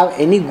cannot have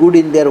any good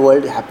in their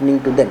world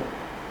happening to them.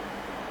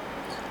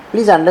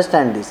 Please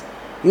understand this.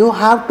 You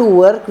have to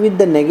work with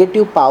the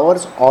negative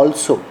powers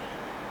also.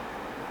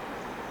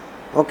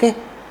 Okay?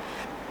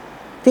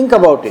 Think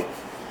about it.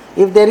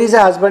 If there is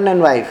a husband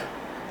and wife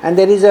and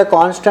there is a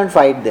constant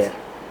fight there,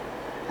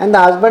 and the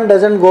husband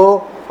doesn't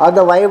go or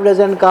the wife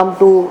doesn't come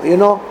to,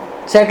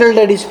 settle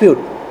the dispute,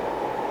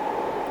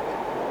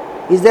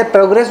 is there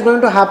progress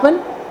going to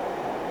happen?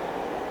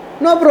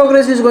 No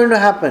progress is going to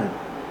happen.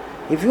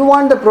 If you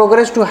want the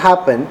progress to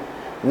happen,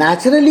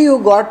 naturally you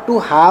got to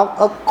have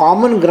a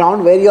common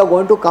ground where you are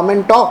going to come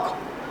and talk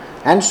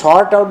and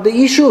sort out the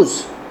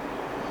issues.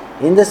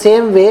 In the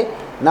same way,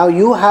 now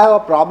you have a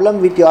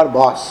problem with your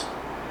boss.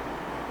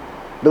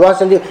 The boss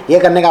tells you, ye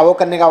karne ka, wo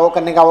karne ka, wo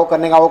karne ka, wo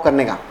karne ka, wo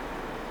karne ka.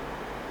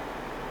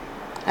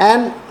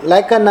 And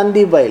like a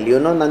Nandi Bail,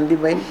 Nandi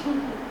Bail?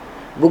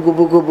 Bugu,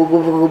 bugu,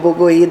 bugu, bugu,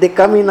 bugu. They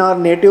come in our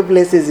native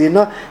places,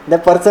 the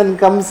person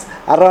comes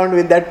around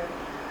with that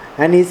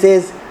and he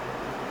says,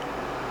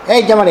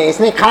 hey Jamare,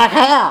 isne khana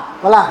khaya?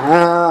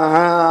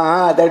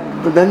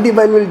 That Nandi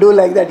Bail will do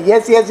like that.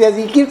 Yes, yes, yes.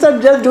 He keeps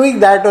on just doing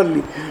that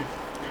only.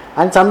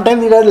 And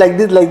sometimes he does like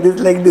this, like this,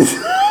 like this.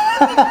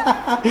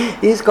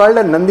 He is called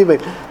a Nandi Bail.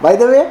 By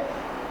the way,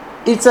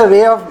 it's a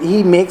way of,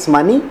 he makes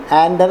money,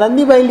 and the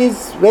Nandi Bail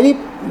is very,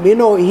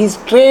 he is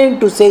trained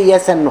to say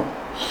yes and no.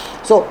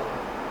 So,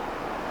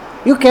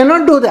 you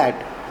cannot do that.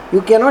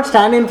 You cannot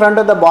stand in front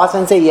of the boss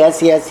and say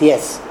yes, yes,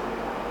 yes.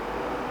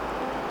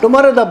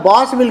 Tomorrow the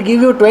boss will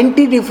give you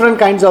 20 different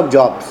kinds of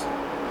jobs.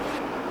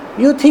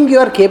 You think you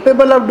are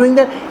capable of doing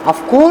that?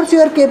 Of course you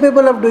are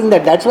capable of doing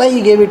that. That's why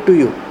he gave it to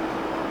you.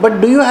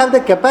 But do you have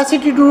the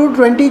capacity to do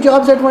 20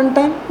 jobs at one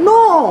time?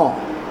 No.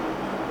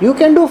 You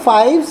can do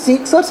 5,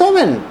 6 or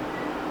 7.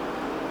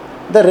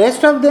 The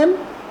rest of them,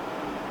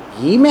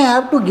 he may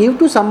have to give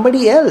to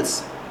somebody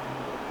else.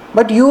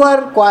 But you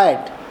are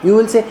quiet. You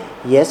will say,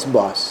 yes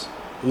boss,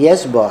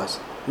 yes boss,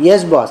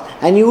 yes boss.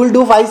 And you will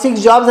do 5,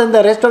 6 jobs and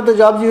the rest of the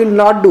jobs you will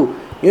not do.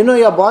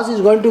 Your boss is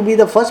going to be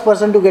the first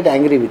person to get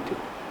angry with you.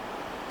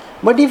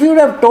 But if you would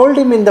have told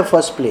him in the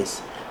first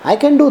place, I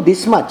can do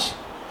this much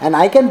and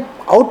I can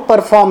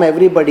outperform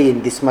everybody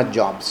in this much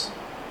jobs,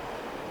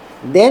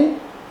 then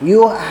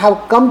you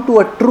have come to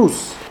a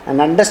truce, an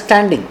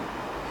understanding.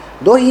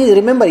 Though he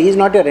is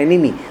not your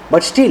enemy,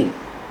 but still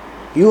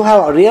you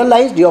have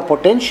realized your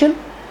potential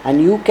and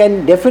you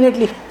can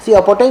definitely see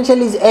your potential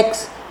is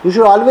X. You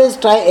should always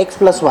try X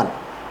plus 1.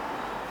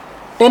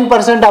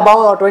 10% above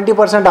or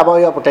 20% above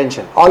your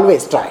potential.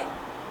 Always try.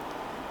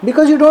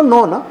 Because you don't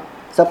know, no?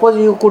 Suppose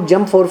you could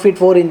jump 4 feet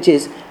 4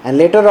 inches and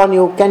later on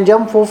you can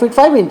jump 4 feet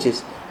 5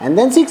 inches and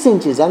then 6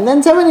 inches and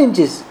then 7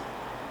 inches.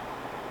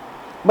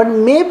 But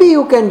maybe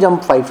you can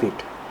jump 5 feet.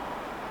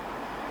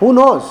 Who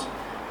knows?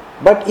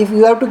 But if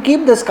you have to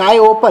keep the sky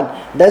open,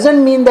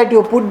 doesn't mean that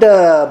you put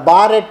the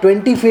bar at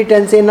 20 feet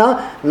and say,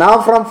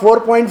 now from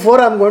 4.4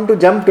 I am going to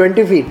jump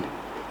 20 feet.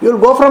 You will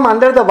go from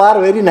under the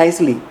bar very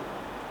nicely.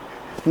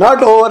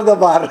 Not over the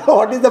bar.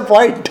 What is the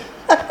point?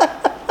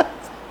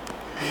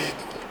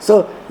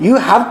 So you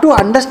have to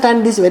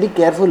understand this very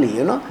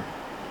carefully,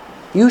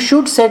 You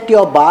should set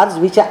your bars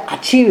which are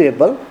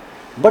achievable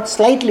but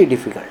slightly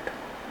difficult.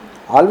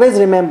 Always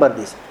remember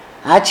this.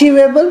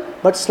 Achievable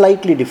but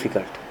slightly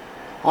difficult.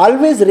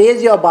 Always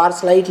raise your bar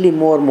slightly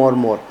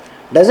more.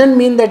 Doesn't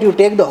mean that you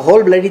take the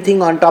whole bloody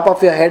thing on top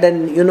of your head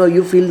and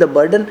you feel the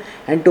burden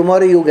and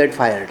tomorrow you get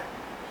fired.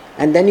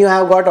 And then you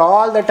have got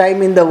all the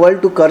time in the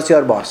world to curse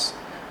your boss.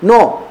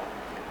 No.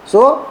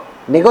 So,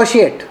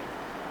 negotiate.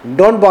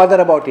 Don't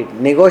bother about it.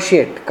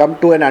 Negotiate. Come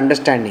to an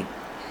understanding.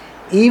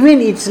 Even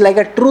it's like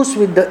a truce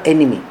with the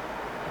enemy.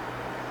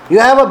 You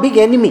have a big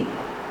enemy.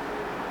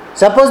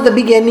 Suppose the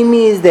big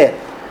enemy is there.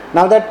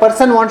 Now that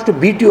person wants to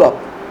beat you up.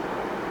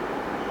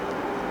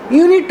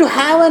 You need to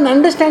have an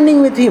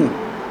understanding with him.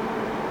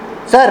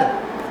 Sir,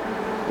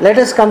 let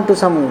us come to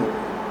some...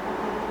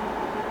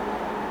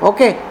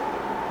 Okay.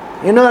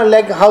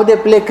 Like how they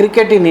play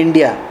cricket in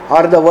India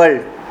or the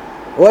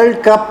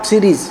World Cup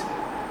series.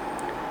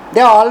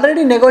 They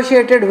already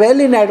negotiated well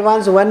in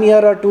advance 1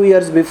 year or 2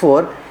 years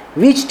before.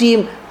 Which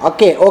team?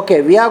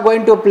 Okay, we are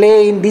going to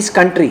play in this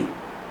country.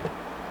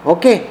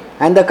 Okay,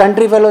 and the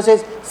country fellow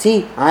says,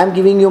 see, I am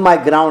giving you my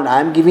ground, I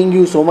am giving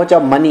you so much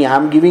of money, I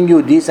am giving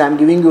you this, I am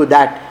giving you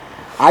that.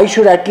 I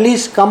should at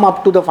least come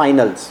up to the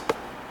finals.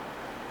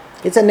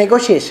 It's a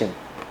negotiation.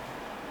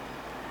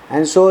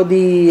 And so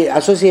the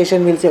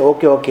association will say,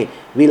 okay,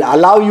 we'll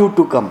allow you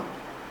to come.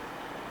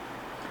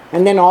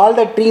 And then all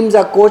the teams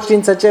are coached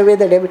in such a way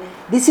that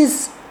this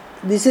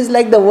is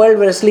like the World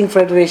Wrestling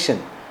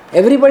Federation.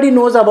 Everybody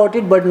knows about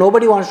it, but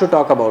nobody wants to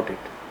talk about it.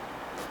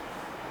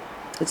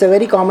 It's a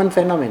very common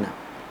phenomenon.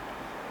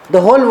 The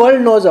whole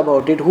world knows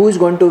about it, who is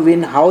going to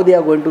win, how they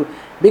are going to,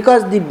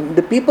 because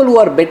the people who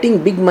are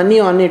betting big money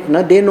on it,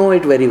 they know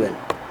it very well.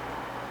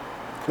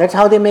 That's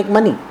how they make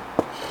money.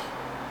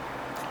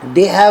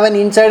 They have an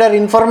insider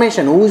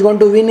information, who is going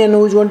to win and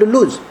who is going to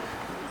lose.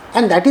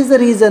 And that is the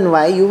reason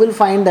why you will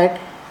find that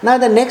now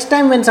the next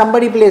time when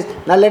somebody plays,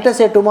 now let us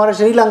say tomorrow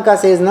Sri Lanka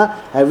says,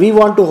 we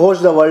want to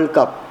host the World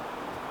Cup.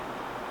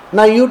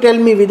 Now you tell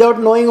me, without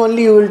knowing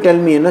only you will tell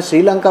me,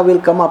 Sri Lanka will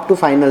come up to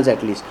finals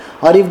at least.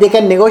 Or if they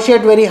can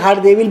negotiate very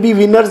hard, they will be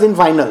winners in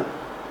final.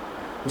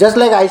 Just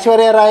like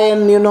Aishwarya Rai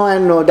and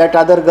that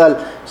other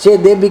girl, say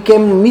they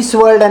became Miss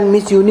World and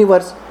Miss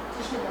Universe.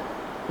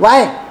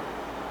 Why?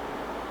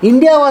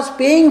 India was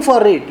paying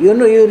for it. You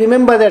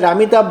remember that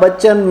Amitabh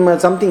Bachchan,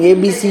 something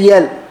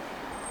ABCL,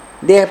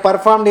 they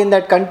performed in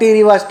that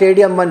Kanti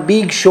Stadium, one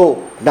big show,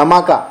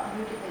 Dhamaka.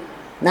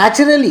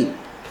 Naturally,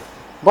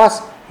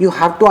 boss, you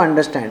have to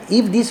understand,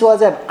 if this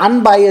was an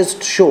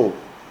unbiased show,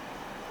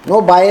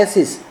 no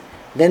biases,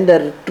 then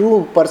the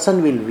true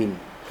person will win.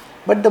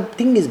 But the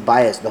thing is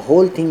biased, the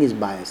whole thing is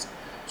biased.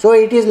 So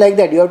it is like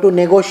that, you have to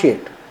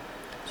negotiate.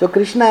 So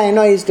Krishna,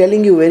 is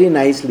telling you very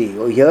nicely,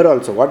 here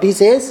also, what he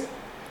says?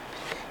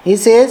 He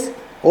says,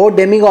 O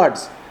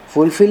demigods,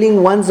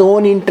 fulfilling one's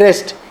own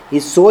interest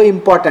is so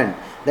important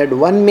that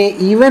one may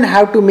even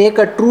have to make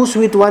a truce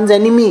with one's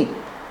enemy.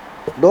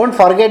 Don't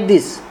forget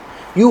this.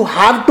 You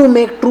have to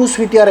make truce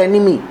with your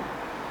enemy.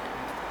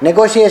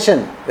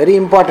 Negotiation, very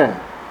important.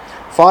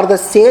 For the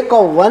sake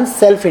of one's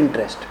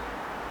self-interest.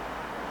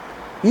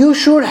 You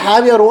should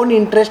have your own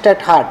interest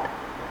at heart.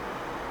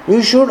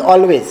 You should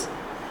always.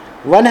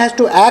 One has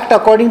to act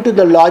according to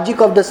the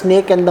logic of the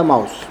snake and the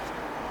mouse.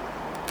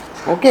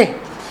 Okay?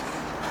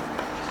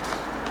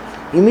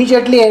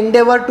 Immediately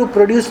endeavor to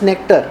produce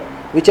nectar,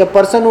 which a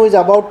person who is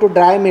about to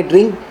die may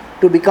drink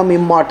to become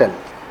immortal.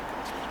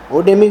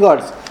 O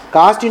demigods,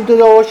 cast into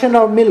the ocean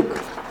of milk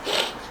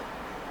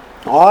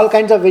all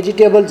kinds of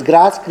vegetables,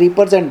 grass,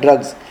 creepers and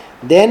drugs.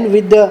 Then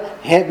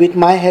with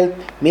my help,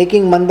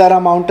 making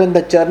Mandara mountain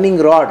the churning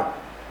rod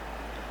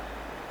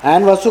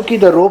and Vasuki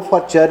the rope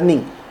for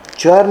churning,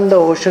 churn the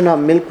ocean of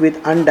milk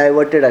with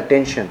undiverted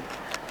attention.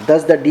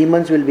 Thus the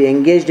demons will be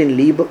engaged in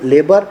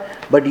labor,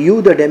 but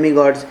you, the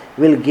demigods,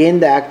 will gain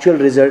the actual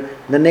result,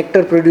 the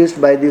nectar produced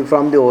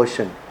from the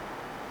ocean.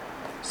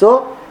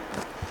 So,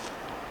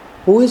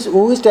 who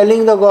is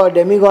telling the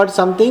demigod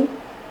something?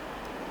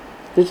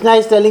 Krishna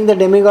is telling the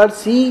demigod,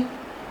 see,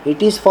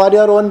 it is for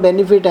your own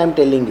benefit I am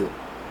telling you.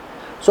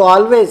 So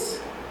always,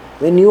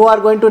 when you are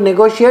going to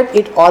negotiate,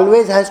 it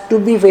always has to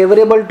be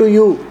favorable to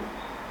you,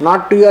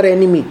 not to your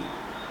enemy.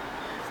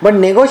 But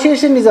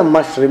negotiation is a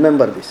must,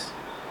 remember this.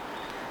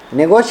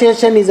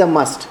 Negotiation is a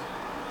must.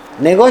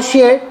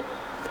 Negotiate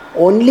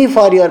only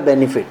for your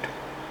benefit.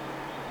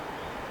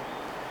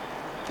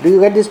 Do you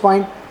get this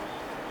point?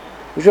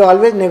 You should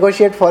always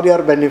negotiate for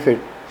your benefit.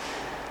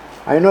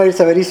 I know it's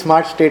a very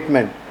smart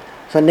statement.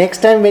 So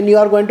next time when you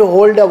are going to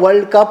hold a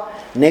World Cup,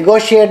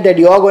 negotiate that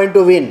you are going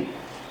to win.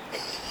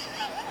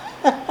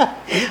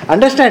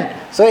 Understand?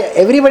 So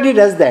everybody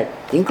does that,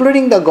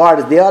 including the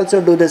gods. They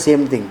also do the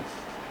same thing.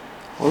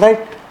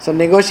 Alright? So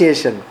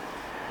negotiation.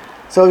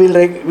 So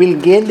we'll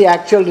gain the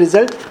actual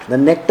result. The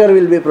nectar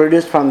will be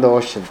produced from the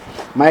ocean.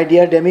 My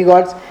dear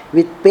demigods,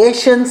 with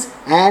patience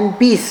and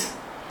peace,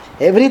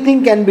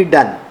 everything can be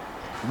done.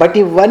 But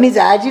if one is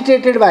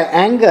agitated by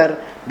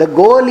anger, the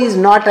goal is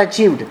not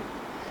achieved.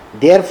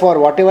 Therefore,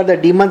 whatever the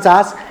demons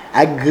ask,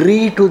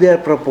 agree to their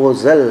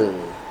proposal.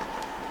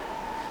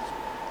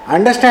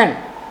 Understand?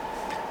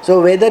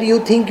 So whether you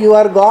think you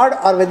are God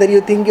or whether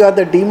you think you are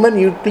the demon,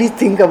 you please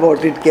think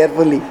about it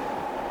carefully.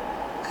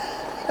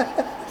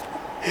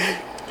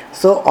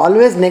 So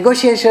always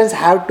negotiations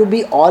have to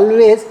be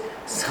always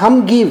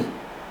some give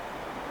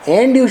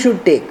and you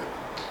should take.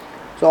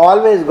 So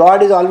always,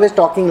 God is always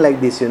talking like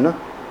this,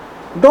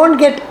 Don't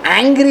get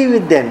angry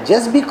with them.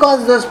 Just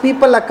because those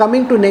people are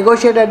coming to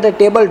negotiate at the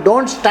table,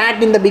 don't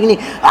start in the beginning.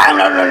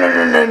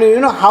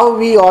 How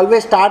we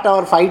always start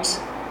our fights.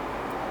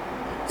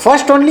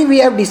 First only we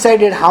have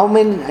decided how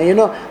many,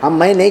 हम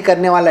मैं नहीं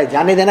करने वाला है,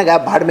 जाने देना गया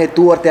भाड़ में,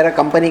 तू और तेरा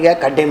कंपनी गया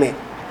खड्डे में.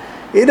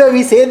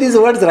 We say these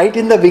words right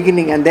in the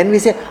beginning and then we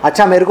say,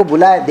 अच्छा मेरे को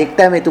बुला है,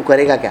 देखता है मैं तू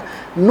करेगा क्या.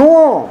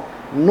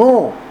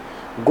 No.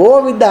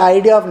 Go with the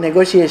idea of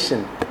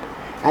negotiation.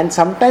 And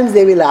sometimes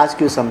they will ask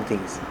you some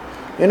things.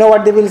 You know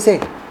what they will say?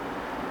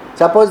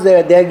 Suppose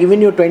they are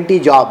giving you 20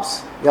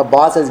 jobs. Your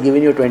boss has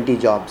given you 20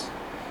 jobs.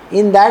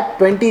 In that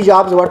 20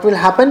 jobs, what will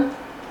happen?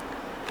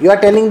 You are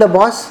telling the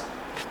boss,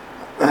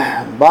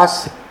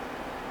 boss,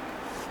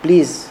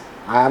 please,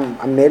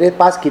 मेरे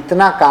पास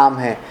कितना काम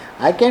है,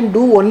 I can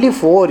do only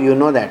 4, you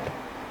know that.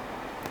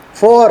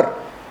 4.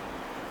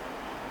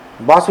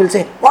 Boss will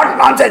say, what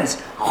nonsense,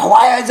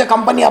 why has the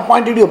company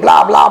appointed you,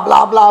 blah blah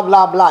blah blah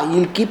blah blah.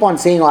 He'll keep on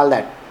saying all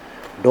that.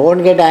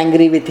 Don't get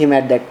angry with him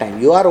at that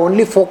time. You are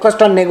only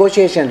focused on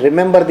negotiation.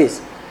 Remember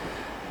this.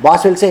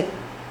 Boss will say,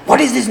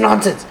 what is this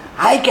nonsense?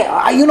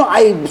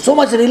 I so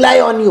much rely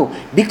on you.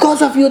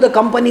 Because of you the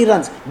company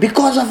runs.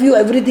 Because of you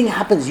everything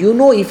happens.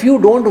 If you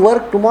don't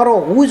work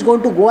tomorrow, who is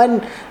going to go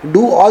and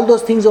do all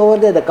those things over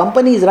there? The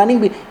company is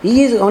running.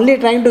 He is only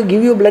trying to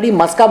give you bloody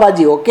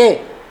maskabaji,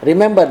 okay?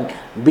 Remember,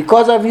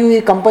 because of you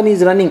the company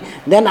is running.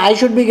 Then I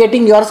should be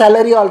getting your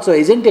salary also,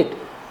 isn't it?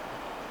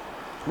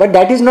 But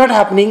that is not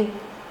happening.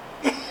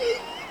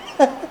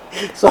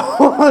 So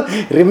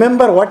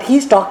remember, what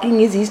he's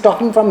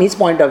talking from his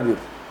point of view.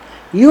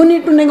 You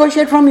need to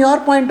negotiate from your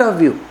point of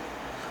view.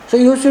 So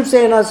you should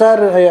say, no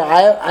sir,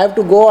 I have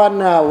to go on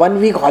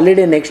 1 week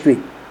holiday next week.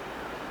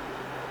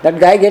 That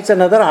guy gets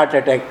another heart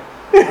attack.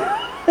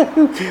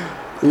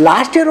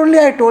 Last year only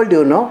I told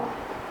you, no?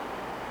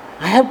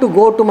 I have to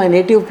go to my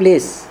native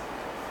place.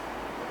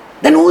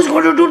 Then who is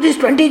going to do these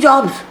 20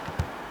 jobs?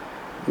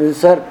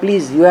 Sir,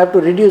 please, you have to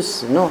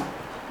reduce, no?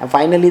 And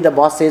finally the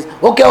boss says,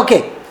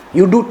 okay,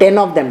 you do 10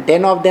 of them.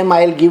 10 of them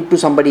I will give to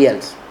somebody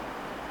else.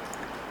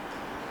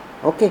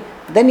 Okay,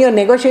 then your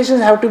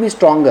negotiations have to be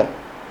stronger.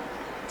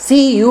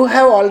 See, you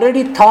have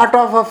already thought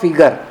of a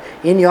figure.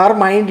 In your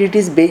mind it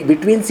is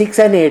between 6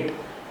 and 8.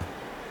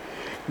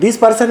 This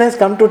person has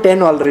come to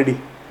 10 already.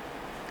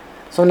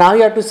 So now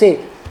you have to say,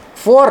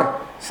 4.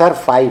 Sir,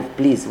 5,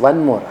 please,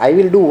 1 more. I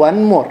will do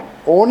 1 more.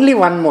 Only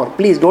 1 more.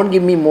 Please don't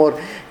give me more.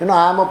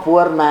 I am a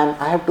poor man.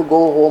 I have to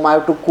go home. I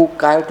have to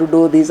cook. I have to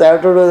do this. I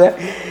have to do that.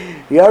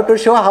 You have to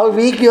show how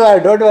weak you are.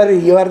 Don't worry.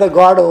 You are the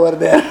God over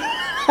there.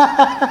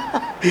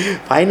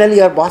 Finally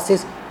your boss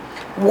says,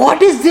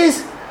 what is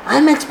this? I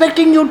am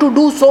expecting you to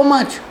do so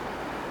much.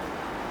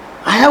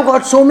 I have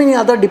got so many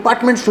other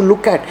departments to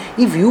look at.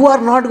 If you are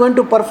not going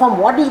to perform,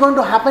 what is going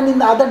to happen in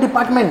the other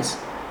departments?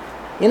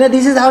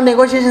 This is how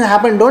negotiations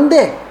happen, don't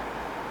they?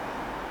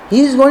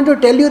 He is going to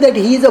tell you that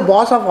he is a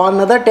boss of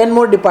another 10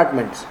 more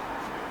departments.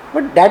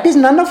 But that is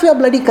none of your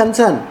bloody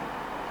concern.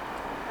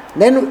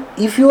 Then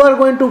if you are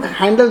going to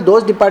handle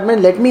those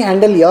departments, let me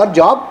handle your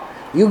job.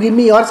 You give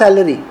me your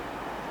salary.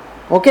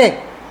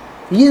 Okay?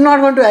 He is not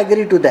going to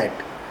agree to that.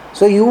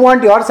 So you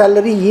want your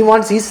salary, he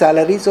wants his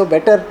salary, so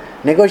better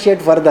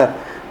negotiate further.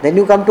 Then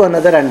you come to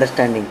another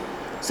understanding.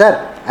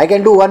 Sir, I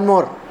can do 1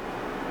 more.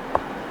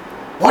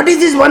 What is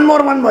this 1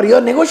 more? You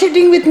are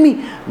negotiating with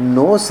me.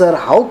 No sir,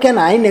 how can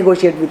I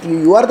negotiate with you?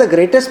 You are the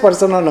greatest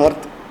person on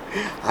earth.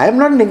 I am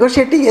not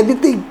negotiating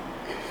anything.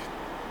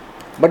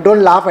 But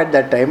don't laugh at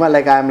that time,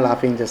 like I am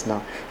laughing just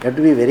now. You have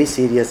to be very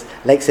serious.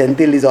 Like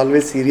Senthil is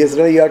always serious.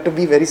 No, you have to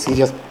be very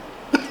serious.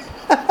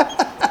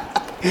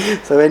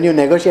 So when you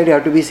negotiate, you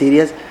have to be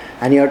serious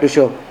and you have to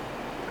show,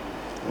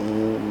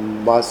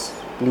 boss,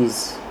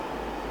 please,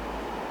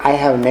 I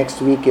have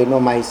next week,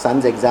 my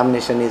son's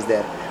examination is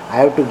there. I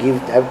have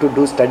to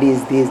do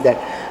studies, this, that.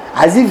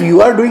 As if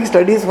you are doing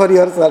studies for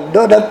your son.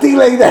 No, nothing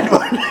like that.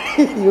 But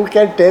you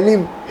can tell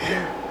him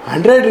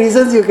 100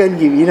 reasons you can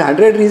give. In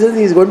 100 reasons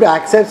he is going to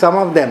accept some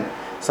of them.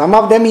 Some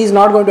of them he is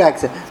not going to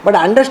accept. But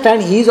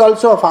understand, he is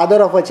also a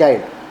father of a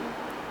child.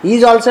 He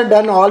has also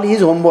done all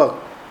his homework.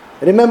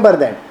 Remember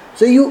that.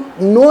 So you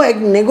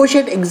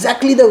negotiate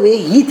exactly the way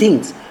he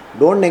thinks.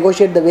 Don't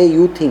negotiate the way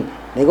you think.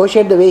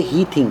 Negotiate the way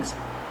he thinks.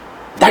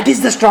 That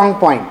is the strong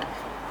point.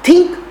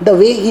 Think the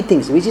way he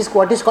thinks, which is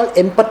what is called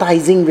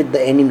empathizing with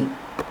the enemy.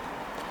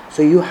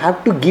 So you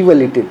have to give a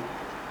little.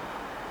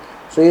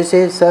 So you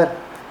say, sir,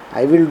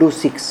 I will do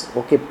 6.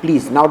 Okay,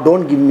 please, now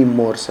don't give me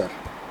more, sir.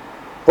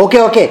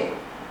 Okay,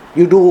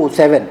 you do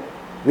 7.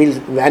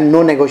 And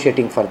no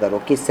negotiating further.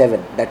 Okay,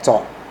 7, that's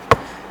all.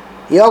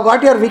 You have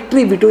got your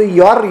victory. Between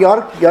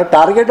your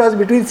target was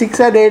between 6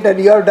 and 8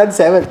 and you have done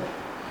 7.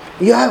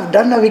 You have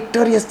done a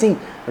victorious thing.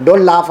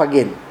 Don't laugh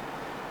again.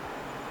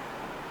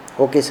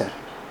 Okay, sir.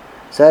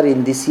 Sir,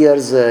 in this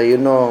year's,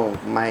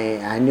 my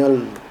annual,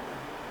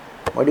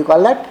 what do you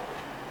call that?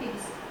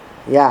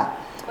 Yeah.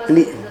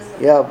 Please,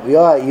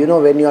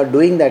 when you are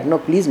doing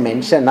that, please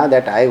mention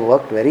that I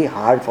worked very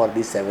hard for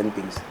these 7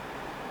 things.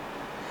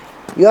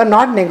 You are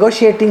not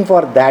negotiating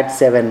for that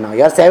 7 now.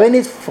 Your 7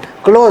 is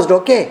closed,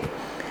 okay?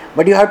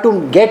 But you have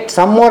to get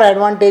some more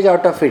advantage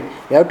out of it.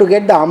 You have to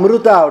get the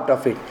amruta out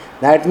of it.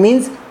 That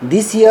means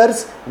this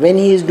year's, when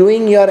he is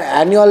doing your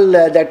annual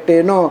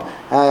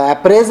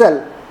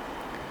appraisal,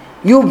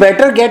 you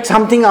better get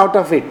something out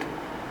of it.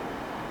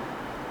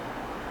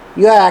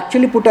 You have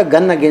actually put a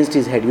gun against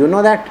his head. You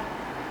know that?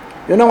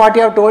 You know what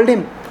you have told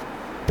him?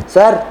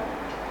 Sir,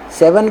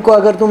 7 को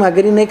अगर तुम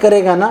agree नहीं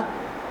करेगा ना,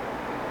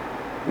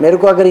 मेरे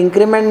को अगर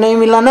increment नहीं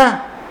मिला ना,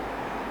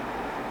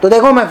 तो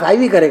देखो मैं 5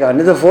 ही करेगा,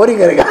 नहीं तो 4 ही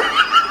करेगा.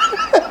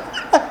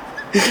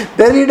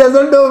 Then he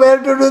doesn't know where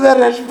to do the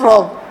rest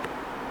from.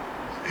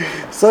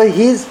 So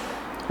he's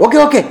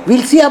Okay,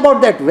 we'll see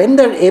about that. When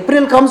the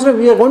April comes,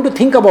 we are going to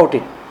think about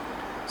it.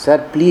 Sir,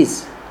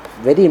 please,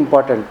 very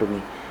important to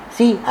me.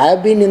 See, I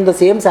have been in the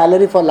same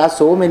salary for last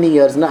so many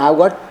years. Now I've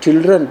got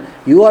children.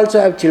 You also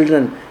have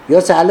children.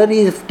 Your salary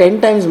is 10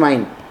 times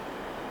mine.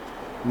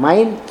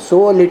 Mine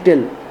so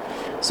little.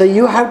 So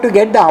you have to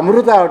get the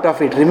amruta out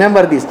of it.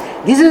 Remember this.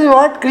 This is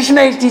what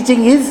Krishna is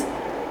teaching his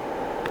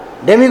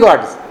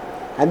demigods.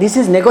 And this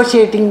is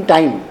negotiating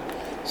time.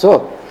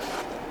 So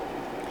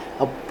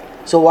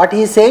what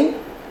he is saying,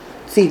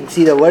 see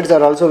the words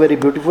are also very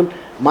beautiful.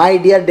 My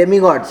dear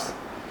demigods,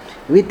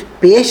 with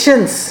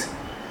patience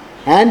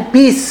and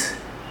peace,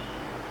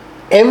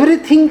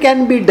 everything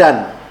can be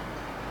done.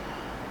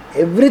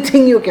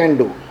 Everything you can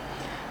do.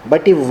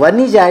 But if one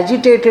is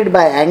agitated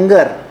by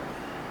anger,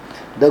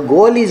 the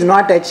goal is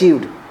not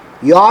achieved.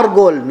 Your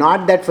goal,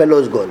 not that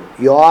fellow's goal.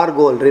 Your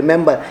goal,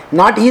 remember,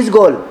 not his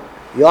goal,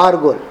 your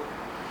goal.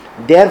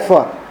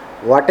 Therefore,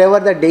 whatever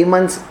the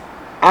demons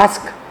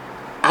ask,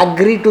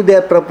 agree to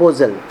their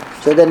proposal.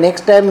 So the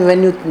next time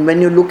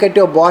when you look at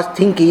your boss,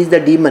 think he is the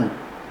demon.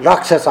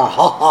 Rakshasa,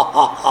 ha ha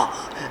ha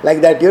ha.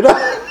 Like that,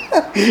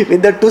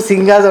 with the two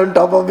singas on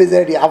top of his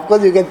head. Of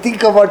course, you can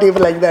think about him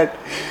like that.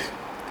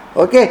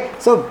 Okay,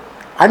 so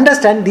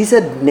understand these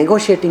are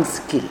negotiating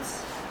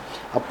skills.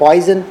 A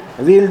poison,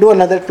 we will do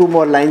another 2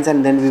 more lines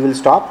and then we will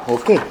stop.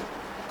 Okay.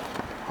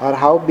 Or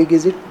how big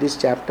is it, this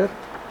chapter?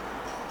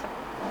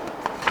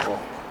 Oh.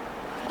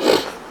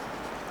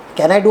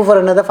 Can I do for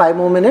another 5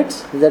 more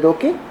minutes? Is that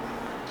okay?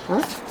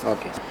 Huh?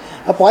 Okay.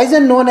 A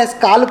poison known as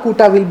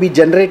Kalakuta will be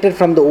generated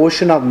from the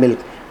ocean of milk,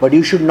 but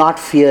you should not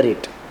fear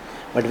it.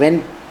 But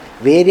when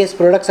various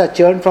products are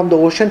churned from the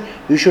ocean,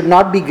 you should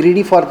not be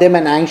greedy for them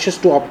and anxious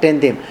to obtain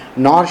them,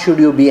 nor should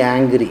you be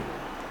angry.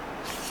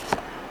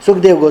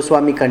 Sukdev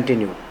Goswami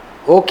continued,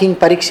 O King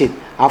Parikshit,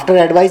 after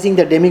advising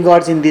the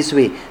demigods in this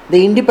way,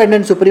 the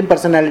independent Supreme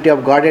Personality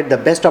of Godhead, the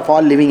best of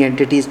all living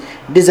entities,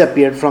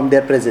 disappeared from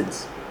their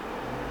presence.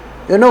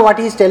 You know what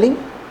he is telling?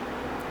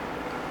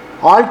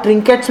 All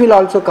trinkets will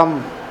also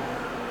come.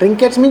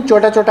 Trinkets means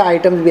chota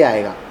items bhi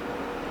aayega.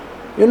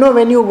 You know,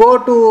 when you go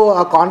to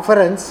a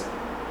conference,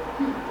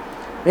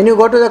 you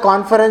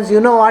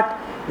know what?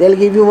 They'll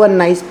give you one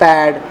nice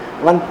pad,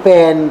 one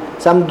pen,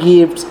 some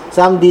gifts,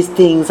 some these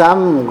things,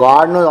 some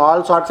God knows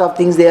all sorts of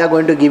things they are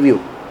going to give you.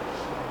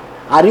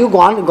 Are you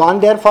gone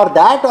there for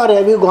that, or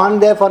have you gone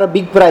there for a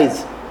big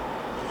prize?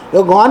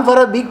 You're gone for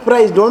a big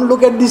prize. Don't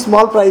look at these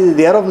small prizes.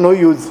 They are of no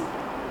use.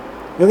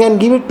 You can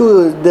give it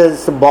to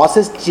the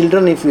boss's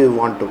children if you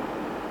want to.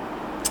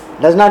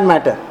 Does not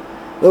matter.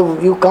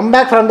 You come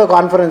back from the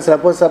conference.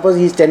 Suppose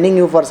he is sending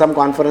you for some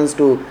conference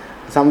to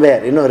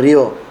somewhere,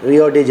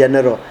 Rio de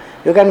Janeiro.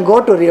 You can go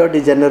to Rio de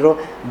Janeiro,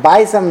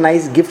 buy some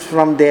nice gifts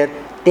from there,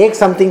 take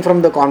something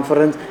from the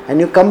conference, and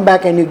you come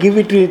back and you give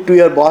it to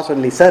your boss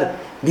only. Sir,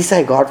 this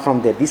I got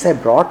from there. This I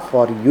brought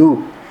for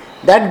you.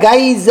 That guy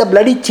is a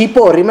bloody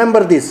cheapo.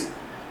 Remember this.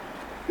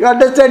 You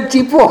understand,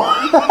 cheapo?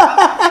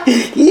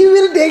 He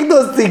will take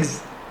those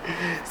things.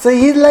 So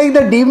he is like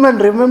the demon.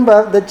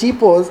 Remember, the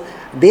cheapos,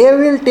 they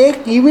will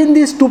take even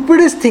the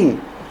stupidest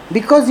thing.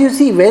 Because you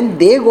see, when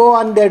they go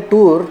on their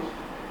tour,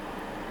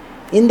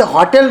 in the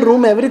hotel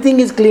room, everything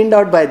is cleaned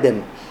out by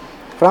them.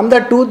 From the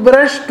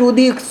toothbrush to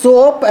the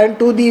soap and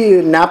to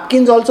the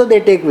napkins also they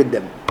take with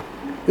them.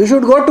 You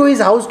should go to his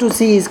house to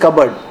see his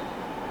cupboard.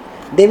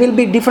 There will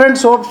be different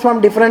soaps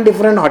from different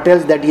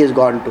hotels that he has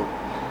gone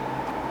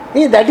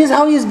to. That is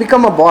how he has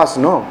become a boss,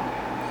 no?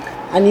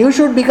 And you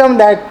should become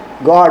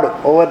that God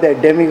over there,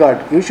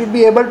 demigod. You should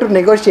be able to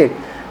negotiate.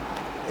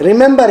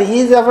 Remember,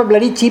 he is of a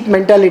bloody cheap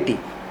mentality.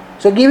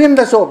 So give him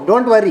the soap,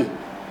 don't worry.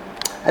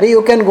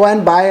 You can go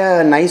and buy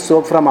a nice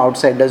soap from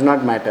outside, does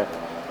not matter.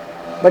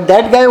 But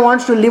that guy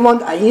wants to live on.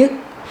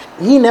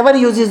 He never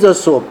uses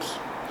those soaps.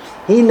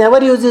 He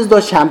never uses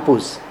those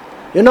shampoos.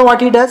 You know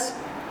what he does?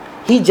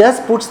 He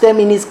just puts them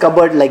in his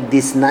cupboard like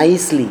this,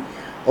 nicely.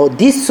 Oh,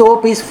 this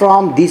soap is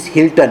from this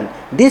Hilton.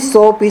 This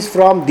soap is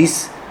from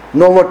this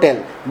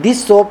Novotel.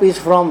 This soap is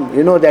from,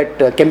 that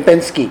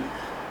Kempinski.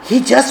 He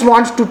just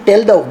wants to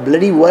tell the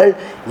bloody world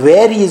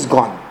where he is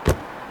gone.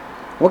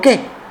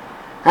 Okay?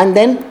 And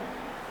then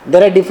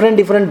there are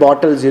different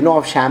bottles,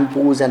 of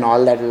shampoos and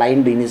all that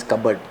lined in his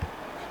cupboard.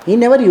 He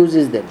never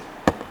uses them.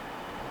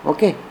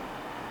 Okay?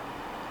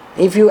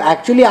 If you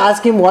actually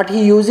ask him what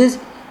he uses,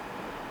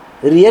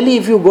 really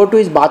if you go to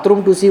his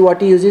bathroom to see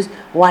what he uses,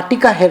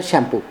 Vatika hair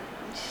shampoo.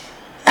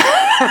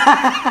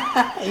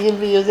 He'll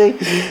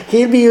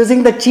be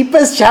using the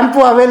cheapest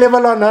shampoo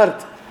available on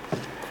earth.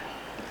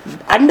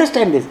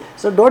 Understand this.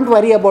 So don't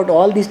worry about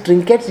all these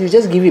trinkets, you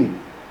just give him.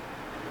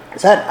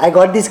 Sir, I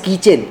got this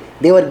keychain.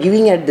 They were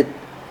giving at the...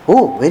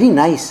 Oh, very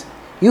nice.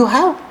 You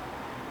have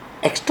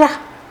extra?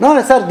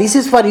 No, sir, this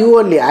is for you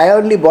only. I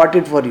only bought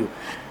it for you.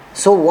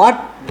 So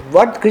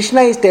what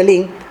Krishna is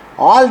telling,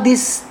 all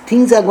these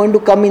things are going to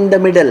come in the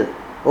middle.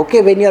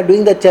 Okay, when you are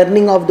doing the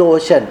churning of the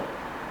ocean,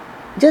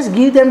 just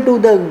give them to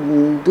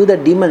the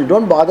demons.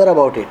 Don't bother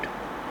about it.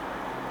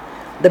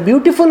 The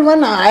beautiful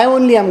one, I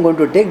only am going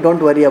to take.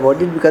 Don't worry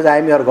about it because I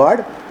am your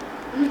God.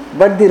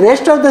 But the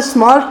rest of the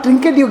small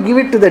trinket you give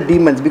it to the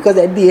demons, because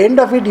at the end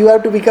of it you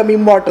have to become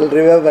immortal.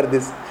 Remember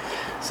this.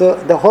 So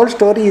the whole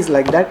story is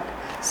like that.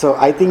 So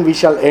I think we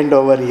shall end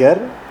over here.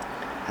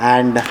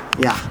 And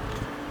yeah.